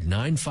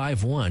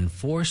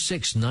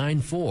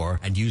 800-951-4694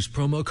 and use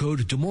promo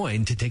code Des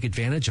Moines to take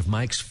advantage of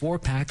Mike's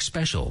 4-pack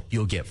special.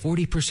 You'll get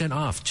 40%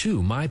 off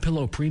 2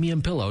 MyPillow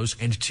premium pillows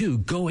and 2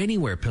 Go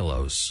Anywhere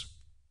pillows.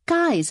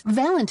 Guys,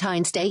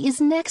 Valentine's Day is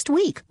next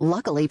week.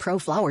 Luckily, Pro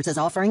Flowers is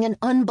offering an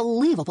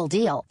unbelievable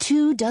deal.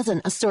 2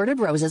 dozen assorted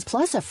roses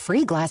plus a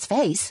free glass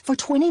vase for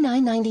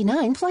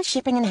 $29.99 plus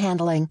shipping and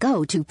handling.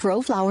 Go to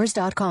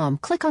proflowers.com,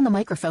 click on the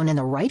microphone in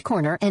the right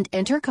corner, and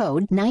enter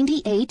code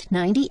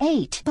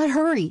 9898. But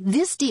hurry,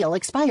 this deal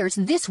expires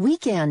this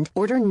weekend.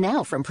 Order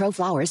now from Pro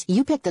Flowers.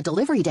 You pick the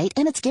delivery date,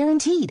 and it's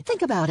guaranteed.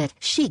 Think about it.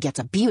 She gets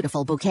a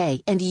beautiful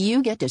bouquet, and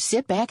you get to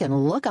sit back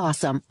and look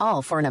awesome,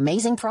 all for an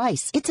amazing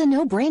price. It's a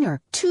no-brainer.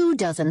 2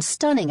 dozen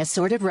stunning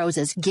assorted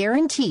roses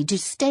guaranteed to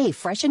stay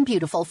fresh and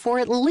beautiful for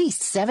at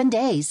least 7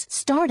 days,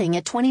 starting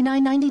at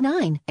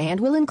 $29.99, and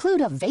will include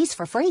a vase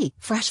for free.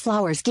 Fresh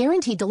flowers,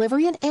 guaranteed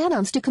delivery, and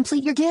add-ons to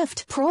complete your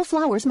gift. Pro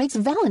Flowers makes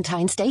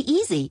Valentine's Day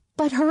easy.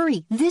 But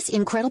hurry, this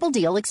incredible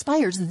deal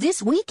expires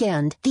this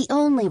weekend. The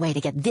only way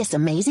to get this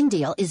amazing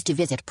deal is to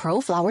visit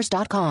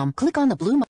proflowers.com. Click on the blue